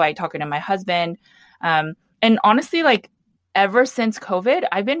you, by talking to my husband. And honestly, like, ever since COVID,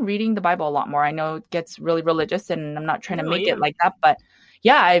 I've been reading the Bible a lot more. I know it gets really religious and I'm not trying to make it like that, but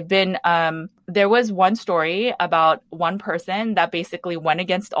yeah, I've been, there was one story about one person that basically went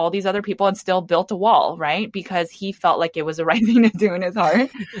against all these other people and still built a wall, right? Because he felt like it was the right thing to do in his heart.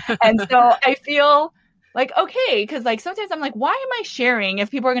 And so I feel like, okay, because like sometimes I'm like, why am I sharing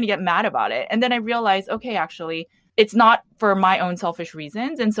if people are going to get mad about it? And then I realize, okay, actually, it's not for my own selfish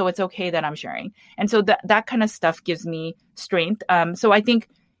reasons. And so it's okay that I'm sharing. And so that kind of stuff gives me strength. So I think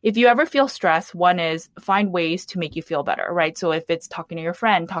if you ever feel stress, one is find ways to make you feel better, right? So if it's talking to your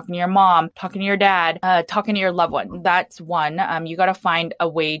friend, talking to your mom, talking to your dad, talking to your loved one, that's one. You got to find a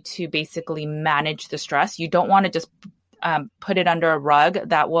way to basically manage the stress. You don't want to just put it under a rug.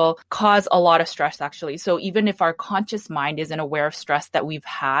 That will cause a lot of stress, actually. So even if our conscious mind isn't aware of stress that we've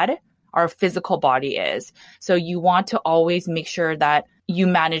had, our physical body is. So you want to always make sure that you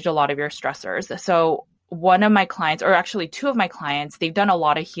manage a lot of your stressors. So one of my clients, or actually two of my clients, they've done a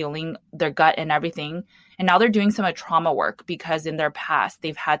lot of healing, their gut and everything. And now they're doing some trauma work because in their past,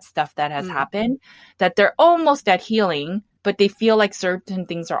 they've had stuff that has happened that they're almost at healing, but they feel like certain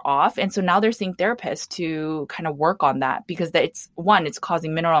things are off. And so now they're seeing therapists to kind of work on that because it's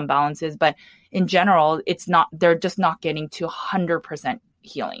causing mineral imbalances, but in general, they're just not getting to 100%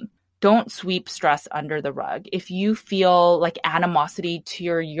 healing. Don't sweep stress under the rug. If you feel like animosity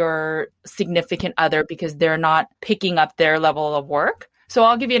to your significant other because they're not picking up their level of work. So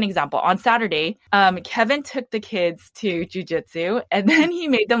I'll give you an example. On Saturday, Kevin took the kids to jujitsu, and then he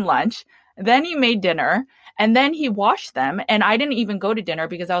made them lunch. Then he made dinner, and then he washed them. And I didn't even go to dinner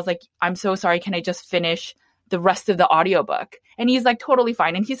because I was like, I'm so sorry. Can I just finish the rest of the audiobook? And he's like, totally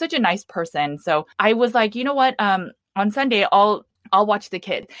fine. And he's such a nice person. So I was like, you know what? On Sunday, I'll watch the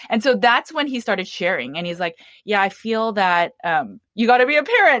kid. And so that's when he started sharing. And he's like, yeah, I feel that you got to be a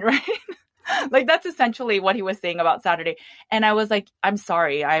parent, right? Like that's essentially what he was saying about Saturday. And I was like, I'm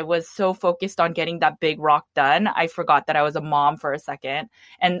sorry. I was so focused on getting that big rock done. I forgot that I was a mom for a second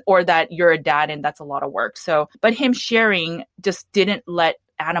or that you're a dad and that's a lot of work. So, but him sharing just didn't let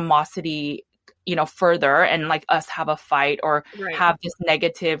animosity further and like us have a fight or have this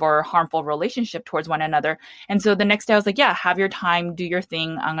negative or harmful relationship towards one another. And so the next day I was like, yeah, have your time, do your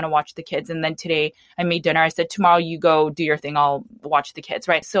thing. I'm going to watch the kids. And then today I made dinner. I said, tomorrow you go do your thing. I'll watch the kids.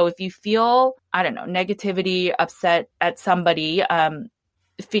 Right. So if you feel, I don't know, negativity, upset at somebody,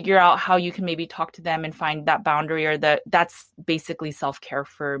 figure out how you can maybe talk to them and find that boundary that's basically self-care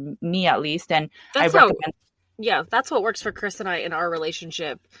for me at least. And that's that's what works for Chris and I in our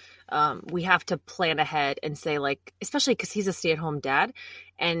relationship. We have to plan ahead and say like, especially because he's a stay-at-home dad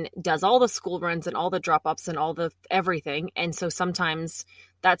and does all the school runs and all the drop-offs and all the everything. And so sometimes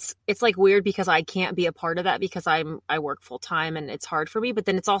it's like weird because I can't be a part of that because I work full time and it's hard for me. But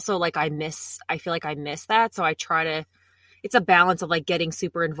then it's also like I feel like I miss that. So I try to, it's a balance of like getting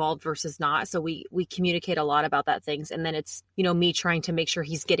super involved versus not. So we communicate a lot about that things. And then it's, me trying to make sure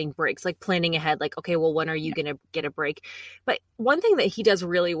he's getting breaks, like planning ahead, like, okay, well, when are you going to get a break? But one thing that he does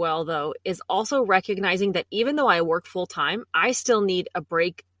really well though, is also recognizing that even though I work full time, I still need a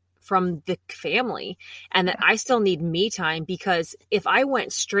break from the family and that I still need me time, because if I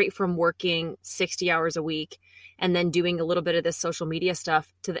went straight from working 60 hours a week and then doing a little bit of this social media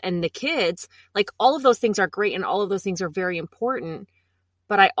stuff and the kids, like all of those things are great and all of those things are very important,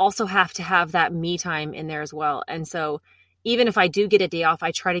 but I also have to have that me time in there as well. And so even if I do get a day off,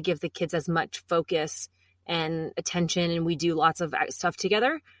 I try to give the kids as much focus and attention and we do lots of stuff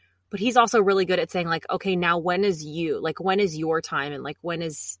together. But he's also really good at saying like, okay, now when is your time? And like, when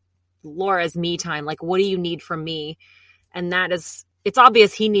is Laura's me time? Like, what do you need from me? And it's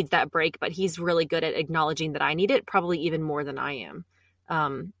obvious he needs that break, but he's really good at acknowledging that I need it, probably even more than I am.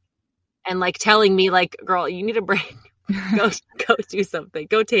 And like telling me like, girl, you need a break. Go do something.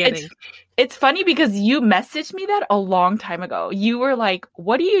 Go tanning. It's funny because you messaged me that a long time ago. You were like,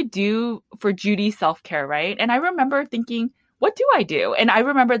 what do you do for Judy self-care, right? And I remember thinking, what do I do? And I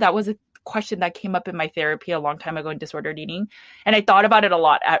remember that was a question that came up in my therapy a long time ago in disordered eating. And I thought about it a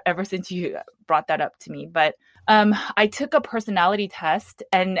lot ever since you brought that up to me. But I took a personality test.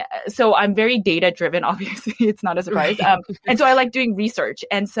 And so I'm very data driven, obviously. It's not a surprise. And so I like doing research.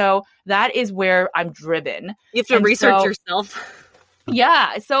 And so that is where I'm driven. You have to research yourself.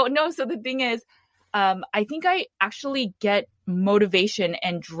 Yeah. So the thing is, I think I actually get motivation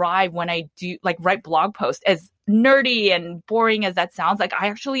and drive when I do like write blog posts. As nerdy and boring as that sounds, like I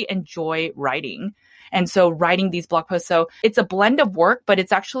actually enjoy writing. And so writing these blog posts, so it's a blend of work, but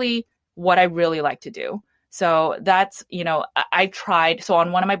it's actually what I really like to do. So that's, I tried. So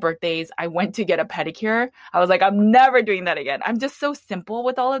on one of my birthdays, I went to get a pedicure. I was like, I'm never doing that again. I'm just so simple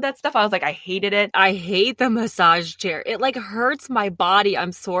with all of that stuff. I was like, I hated it. I hate the massage chair. It like hurts my body.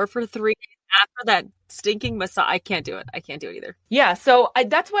 I'm sore for 3 days after that stinking massage. I can't do it. I can't do it either. Yeah. So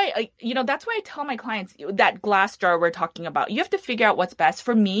that's why I tell my clients that glass jar we're talking about, you have to figure out what's best.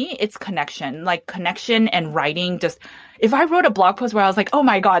 For me, it's connection and writing. Just if I wrote a blog post where I was like, oh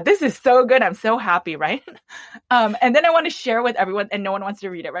my God, this is so good. I'm so happy. Right. And then I want to share with everyone and no one wants to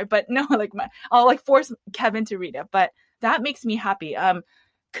read it. Right. But no, I'll like force Kevin to read it, but that makes me happy.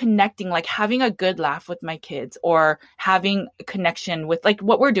 Connecting, like having a good laugh with my kids or having a connection with like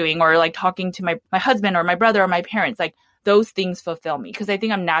what we're doing or like talking to my husband or my brother or my parents, like those things fulfill me because I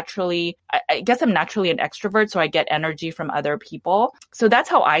think I guess I'm naturally an extrovert. So I get energy from other people. So that's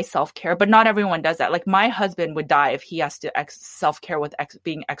how I self-care, but not everyone does that. Like my husband would die if he has to self-care with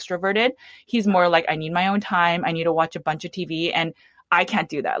being extroverted. He's more like, I need my own time. I need to watch a bunch of TV and I can't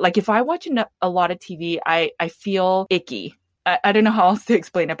do that. Like if I watch a lot of TV, I feel icky. I don't know how else to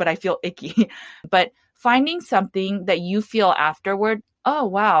explain it, but I feel icky. But finding something that you feel afterward, oh,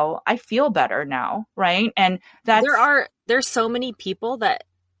 wow, I feel better now, right? And that's... There's so many people that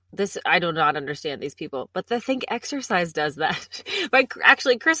I do not understand these people, but I think exercise does that. But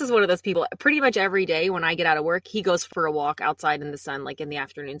actually, Chris is one of those people. Pretty much every day when I get out of work, he goes for a walk outside in the sun, like in the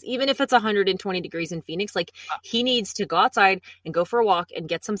afternoons. Even if it's 120 degrees in Phoenix, like he needs to go outside and go for a walk and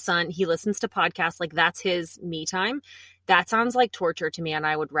get some sun. He listens to podcasts. Like that's his me time. That sounds like torture to me, and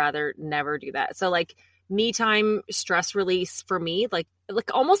I would rather never do that. So like me time, stress release for me, like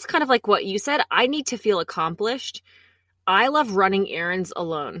almost kind of like what you said, I need to feel accomplished. I love running errands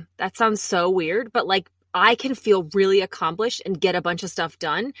alone. That sounds so weird, but like I can feel really accomplished and get a bunch of stuff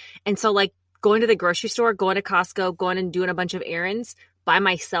done. And so like going to the grocery store, going to Costco, going and doing a bunch of errands by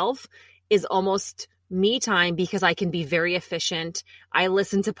myself is almost me time because I can be very efficient. I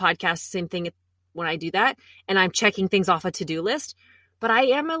listen to podcasts, same thing when I do that, and I'm checking things off a to-do list. But I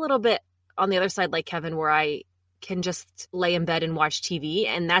am a little bit on the other side like Kevin, where I can just lay in bed and watch TV.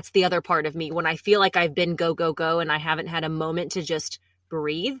 And that's the other part of me. When I feel like I've been go, go, go, and I haven't had a moment to just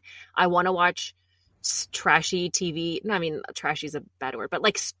breathe, I want to watch trashy TV. No, I mean, trashy is a bad word, but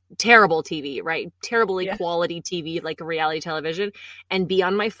like terrible TV, right? Terribly quality TV, like reality television, and be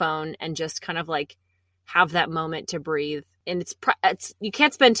on my phone and just kind of like have that moment to breathe. And it's you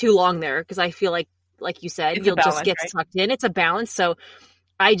can't spend too long there because I feel like you said, you'll just get sucked in. It's a balance. So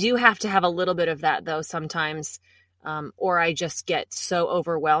I do have to have a little bit of that though sometimes, or I just get so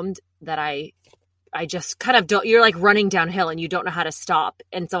overwhelmed that I just kind of don't, you're like running downhill and you don't know how to stop.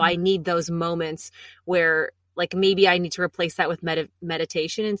 And so I need those moments where like maybe I need to replace that with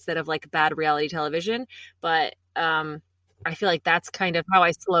meditation instead of like bad reality television. But I feel like that's kind of how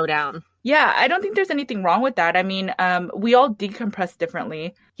I slow down. Yeah, I don't think there's anything wrong with that. I mean, we all decompress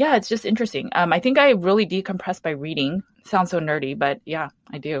differently. Yeah, it's just interesting. I think I really decompress by reading. Sounds so nerdy, but yeah,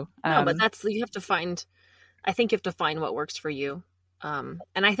 I do. No, but you have to find what works for you. And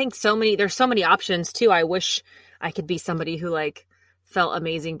I think there's so many options too. I wish I could be somebody who like felt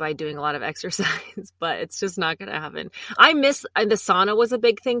amazing by doing a lot of exercise, but it's just not going to happen. The sauna was a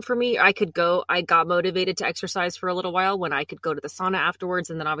big thing for me. I got motivated to exercise for a little while when I could go to the sauna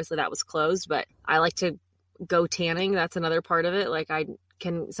afterwards. And then obviously that was closed, but I like to go tanning. That's another part of it. Like I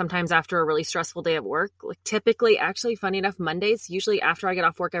can sometimes after a really stressful day at work, like typically actually funny enough, Mondays, usually after I get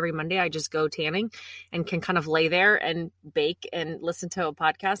off work every Monday, I just go tanning and can kind of lay there and bake and listen to a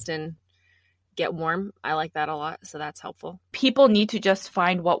podcast and get warm. I like that a lot. So that's helpful. People need to just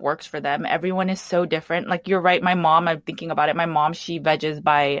find what works for them. Everyone is so different. Like you're right. My mom, I'm thinking about it. My mom, she veges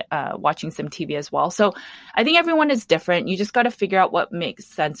by watching some TV as well. So I think everyone is different. You just got to figure out what makes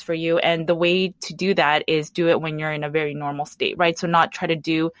sense for you. And the way to do that is do it when you're in a very normal state, right? So not try to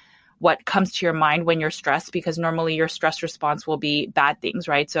do what comes to your mind when you're stressed, because normally your stress response will be bad things,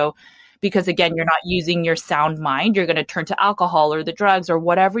 right? So because again, you're not using your sound mind, you're going to turn to alcohol or the drugs or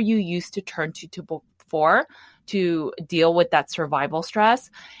whatever you used to turn to before to deal with that survival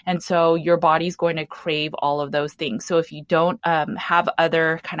stress. And so your body's going to crave all of those things. So if you don't have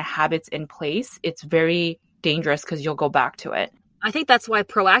other kind of habits in place, it's very dangerous because you'll go back to it. I think that's why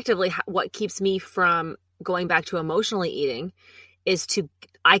proactively what keeps me from going back to emotionally eating is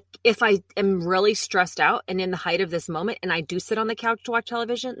if I am really stressed out and in the height of this moment and I do sit on the couch to watch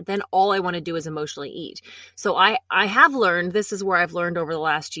television, then all I want to do is emotionally eat. So I have learned, this is where I've learned over the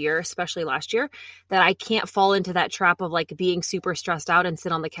last year, especially last year, that I can't fall into that trap of like being super stressed out and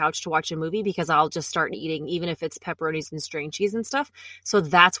sit on the couch to watch a movie because I'll just start eating, even if it's pepperonis and string cheese and stuff. So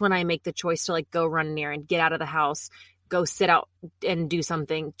that's when I make the choice to like go run an errand, get out of the house, go sit out and do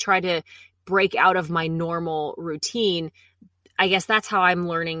something, try to break out of my normal routine. I guess that's how I'm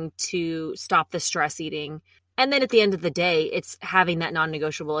learning to stop the stress eating. And then at the end of the day, it's having that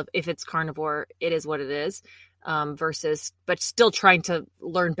non-negotiable. If it's carnivore, it is what it is, but still trying to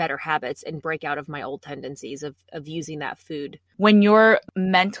learn better habits and break out of my old tendencies of using that food. When you're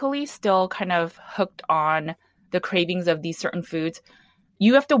mentally still kind of hooked on the cravings of these certain foods,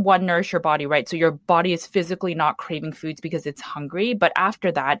 you have to nourish your body, right? So your body is physically not craving foods because it's hungry. But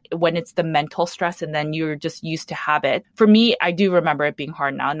after that, when it's the mental stress and then you're just used to habit, for me, I do remember it being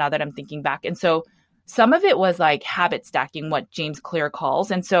hard now that I'm thinking back. And so some of it was like habit stacking, what James Clear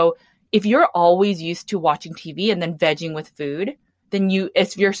calls. And so if you're always used to watching TV and then vegging with food, then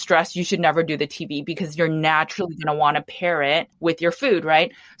if you're stressed, you should never do the TV because you're naturally going to want to pair it with your food,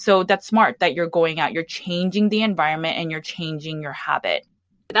 right? So that's smart that you're going out, you're changing the environment and you're changing your habit.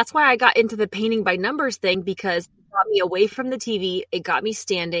 That's why I got into the painting by numbers thing, because it got me away from the TV. It got me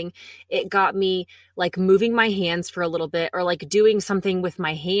standing. It got me like moving my hands for a little bit or like doing something with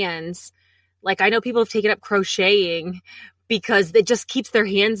my hands. Like I know people have taken up crocheting because it just keeps their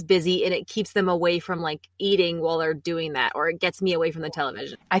hands busy and it keeps them away from like eating while they're doing that, or it gets me away from the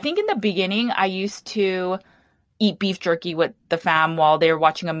television. I think in the beginning, I used to eat beef jerky with the fam while they're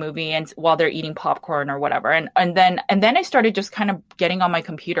watching a movie and while they're eating popcorn or whatever. And then I started just kind of getting on my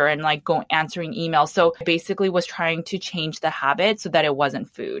computer and like answering emails. So I basically was trying to change the habit so that it wasn't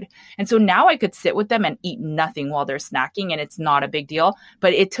food. And so now I could sit with them and eat nothing while they're snacking, and it's not a big deal,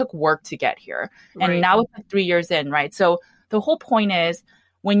 but it took work to get here. Right. And now it's like 3 years in, right? So the whole point is,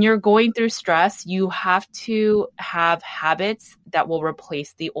 when you're going through stress, you have to have habits that will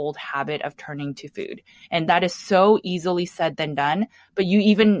replace the old habit of turning to food. And that is so easily said than done, but you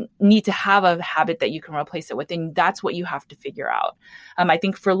even need to have a habit that you can replace it with. And that's what you have to figure out. I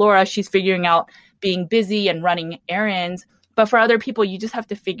think for Laura, she's figuring out being busy and running errands. But for other people, you just have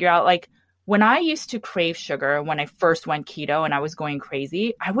to figure out, like, when I used to crave sugar, when I first went keto and I was going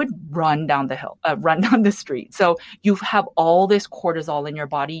crazy, I would run down the street. So you have all this cortisol in your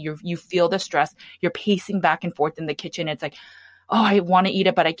body. You feel the stress. You're pacing back and forth in the kitchen. It's like, oh, I want to eat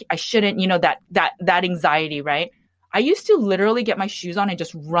it, but I shouldn't. You know, that anxiety, right? I used to literally get my shoes on and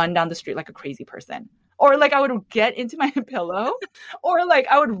just run down the street like a crazy person. Or like I would get into my pillow, or like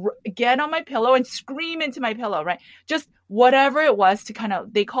I would get on my pillow and scream into my pillow, right? Just whatever it was to kind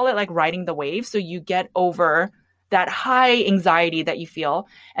of, they call it like riding the wave. So you get over that high anxiety that you feel.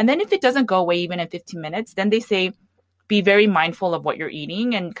 And then if it doesn't go away even in 15 minutes, then they say, be very mindful of what you're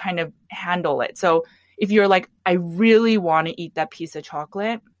eating and kind of handle it. So if you're like, I really want to eat that piece of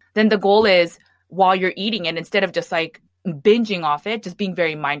chocolate, then the goal is, while you're eating it, instead of just like binging off it, just being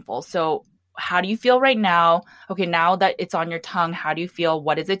very mindful. So how do you feel right now? Okay, now that it's on your tongue, how do you feel?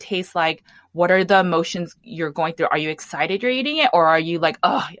 What does it taste like? What are the emotions you're going through? Are you excited you're eating it? Or are you like,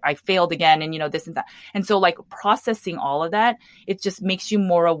 oh, I failed again, and this and that? And so like processing all of that, it just makes you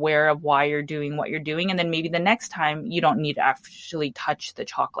more aware of why you're doing what you're doing. And then maybe the next time you don't need to actually touch the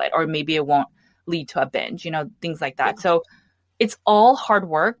chocolate, or maybe it won't lead to a binge, things like that. So it's all hard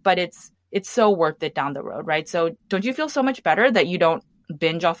work, but it's so worth it down the road, right? So don't you feel so much better that you don't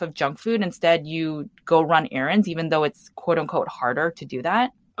binge off of junk food? Instead, you go run errands, even though it's quote unquote harder to do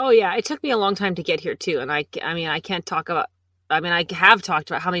that? Oh yeah. It took me a long time to get here too. And I have talked about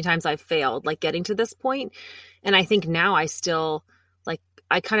how many times I've failed, like getting to this point. And I think now I still, like,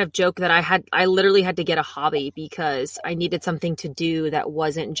 I kind of joke that I literally had to get a hobby because I needed something to do that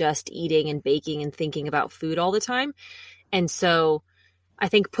wasn't just eating and baking and thinking about food all the time. And so I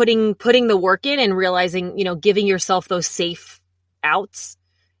think putting the work in and realizing, giving yourself those safe outs,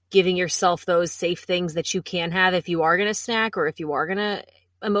 giving yourself those safe things that you can have if you are going to snack or if you are going to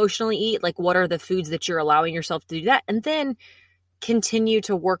emotionally eat, like what are the foods that you're allowing yourself to do that? And then continue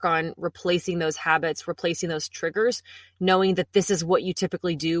to work on replacing those habits, replacing those triggers, knowing that this is what you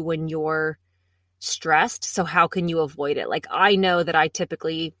typically do when you're stressed. So how can you avoid it? Like, I know that I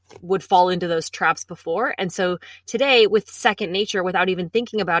typically would fall into those traps before. And so today, with second nature, without even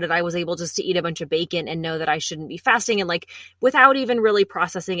thinking about it, I was able just to eat a bunch of bacon and know that I shouldn't be fasting, and like without even really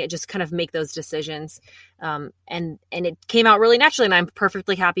processing it, just kind of make those decisions. And it came out really naturally, and I'm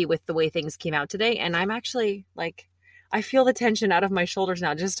perfectly happy with the way things came out today. And I'm actually like, I feel the tension out of my shoulders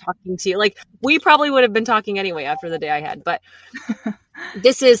now just talking to you. Like, we probably would have been talking anyway after the day I had, but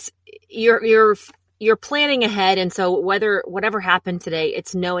this is you're planning ahead. And so whatever happened today,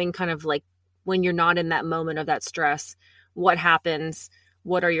 it's knowing kind of like when you're not in that moment of that stress, what happens,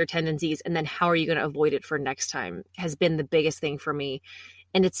 what are your tendencies, and then how are you going to avoid it for next time has been the biggest thing for me.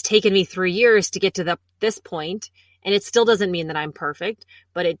 And it's taken me 3 years to get to this point, and it still doesn't mean that I'm perfect,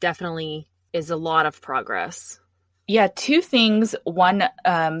 but it definitely is a lot of progress. Yeah, two things. One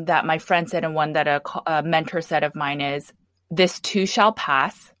that my friend said, and one that a mentor said of mine is, this too shall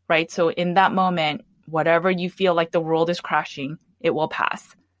pass, right? So in that moment, whatever you feel like the world is crashing, it will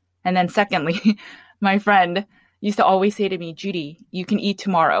pass. And then secondly, my friend used to always say to me, Judy, you can eat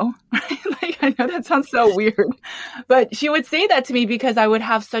tomorrow. Like, I know that sounds so weird, but she would say that to me because I would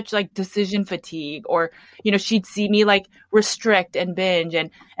have such like decision fatigue, or, she'd see me like restrict and binge. And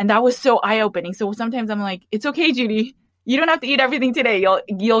that was so eye-opening. So sometimes I'm like, it's okay, Judy, you don't have to eat everything today.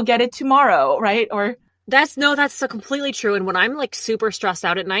 You'll get it tomorrow. Right. Or that's so completely true. And when I'm like super stressed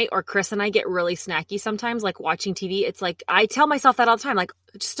out at night, or Chris and I get really snacky sometimes, like watching TV, it's like, I tell myself that all the time, like,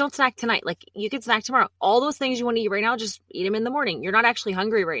 just don't snack tonight. Like, you can snack tomorrow. All those things you want to eat right now, just eat them in the morning. You're not actually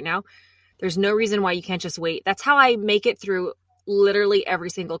hungry right now. There's no reason why you can't just wait. That's how I make it through literally every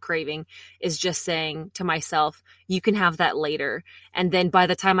single craving, is just saying to myself, you can have that later. And then by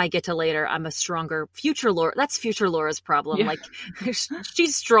the time I get to later, I'm a stronger future Laura. That's future Laura's problem. Yeah. Like,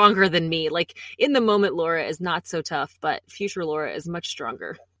 she's stronger than me. Like, in the moment, Laura is not so tough, but future Laura is much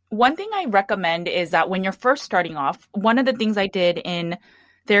stronger. One thing I recommend is that when you're first starting off, one of the things I did in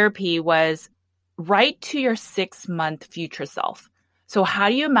therapy was write to your 6-month future self. So how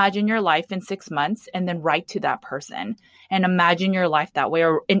do you imagine your life in 6 months, and then write to that person and imagine your life that way,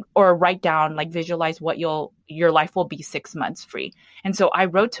 or write down, like visualize what your life will be 6 months free. And so I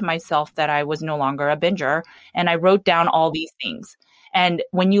wrote to myself that I was no longer a binger, and I wrote down all these things. And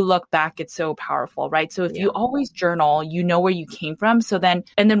when you look back, it's so powerful, right? So if you always journal, you know where you came from. So then,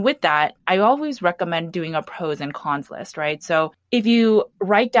 and then with that, I always recommend doing a pros and cons list, right? So if you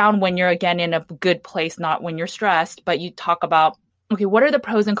write down when you're again in a good place, not when you're stressed, but you talk about, okay, what are the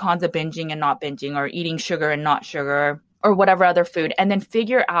pros and cons of binging and not binging, or eating sugar and not sugar, or whatever other food, and then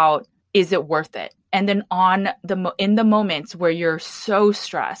figure out, is it worth it? And then in the moments where you're so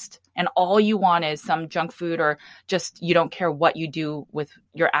stressed and all you want is some junk food, or just you don't care what you do with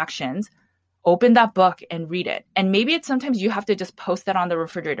your actions, open that book and read it. And maybe it's sometimes you have to just post that on the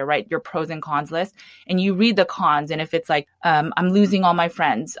refrigerator, right? Your pros and cons list, and you read the cons. And if it's like, I'm losing all my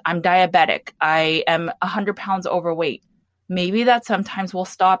friends, I'm diabetic, I am 100 pounds overweight, maybe that sometimes will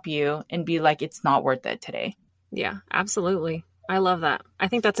stop you and be like, it's not worth it today. Yeah, absolutely. I love that. I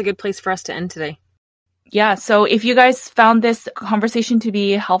think that's a good place for us to end today. Yeah. So if you guys found this conversation to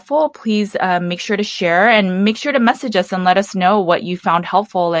be helpful, please make sure to share, and make sure to message us and let us know what you found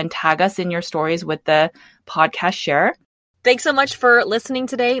helpful, and tag us in your stories with the podcast share. Thanks so much for listening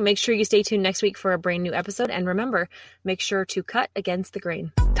today. Make sure you stay tuned next week for a brand new episode. And remember, make sure to cut against the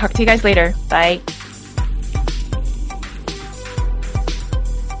grain. Talk to you guys later. Bye.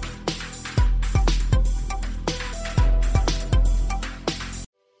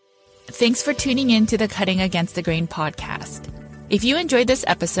 Thanks for tuning in to the Cutting Against the Grain podcast. If you enjoyed this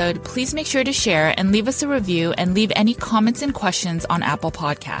episode, please make sure to share and leave us a review, and leave any comments and questions on Apple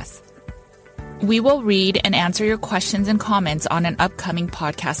Podcasts. We will read and answer your questions and comments on an upcoming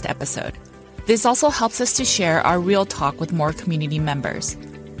podcast episode. This also helps us to share our real talk with more community members.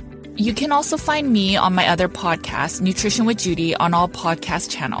 You can also find me on my other podcast, Nutrition with Judy, on all podcast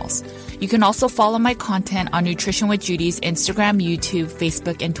channels. You can also follow my content on Nutrition with Judy's Instagram, YouTube,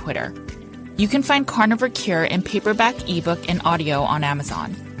 Facebook, and Twitter. You can find Carnivore Cure in paperback, ebook, and audio on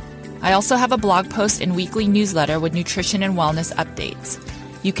Amazon. I also have a blog post and weekly newsletter with nutrition and wellness updates.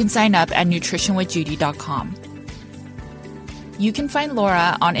 You can sign up at nutritionwithjudy.com. You can find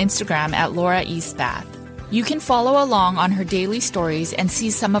Laura on Instagram at Laura E. Spath. You can follow along on her daily stories and see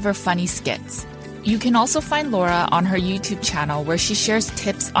some of her funny skits. You can also find Laura on her YouTube channel, where she shares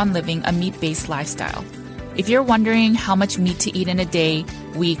tips on living a meat-based lifestyle. If you're wondering how much meat to eat in a day,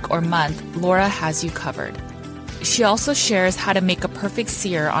 week, or month, Laura has you covered. She also shares how to make a perfect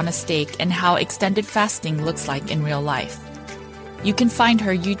sear on a steak and how extended fasting looks like in real life. You can find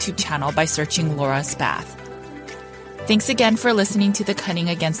her YouTube channel by searching Laura Spath. Thanks again for listening to the Cutting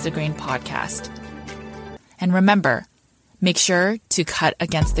Against the Grain podcast. And remember, make sure to cut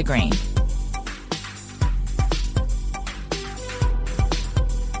against the grain.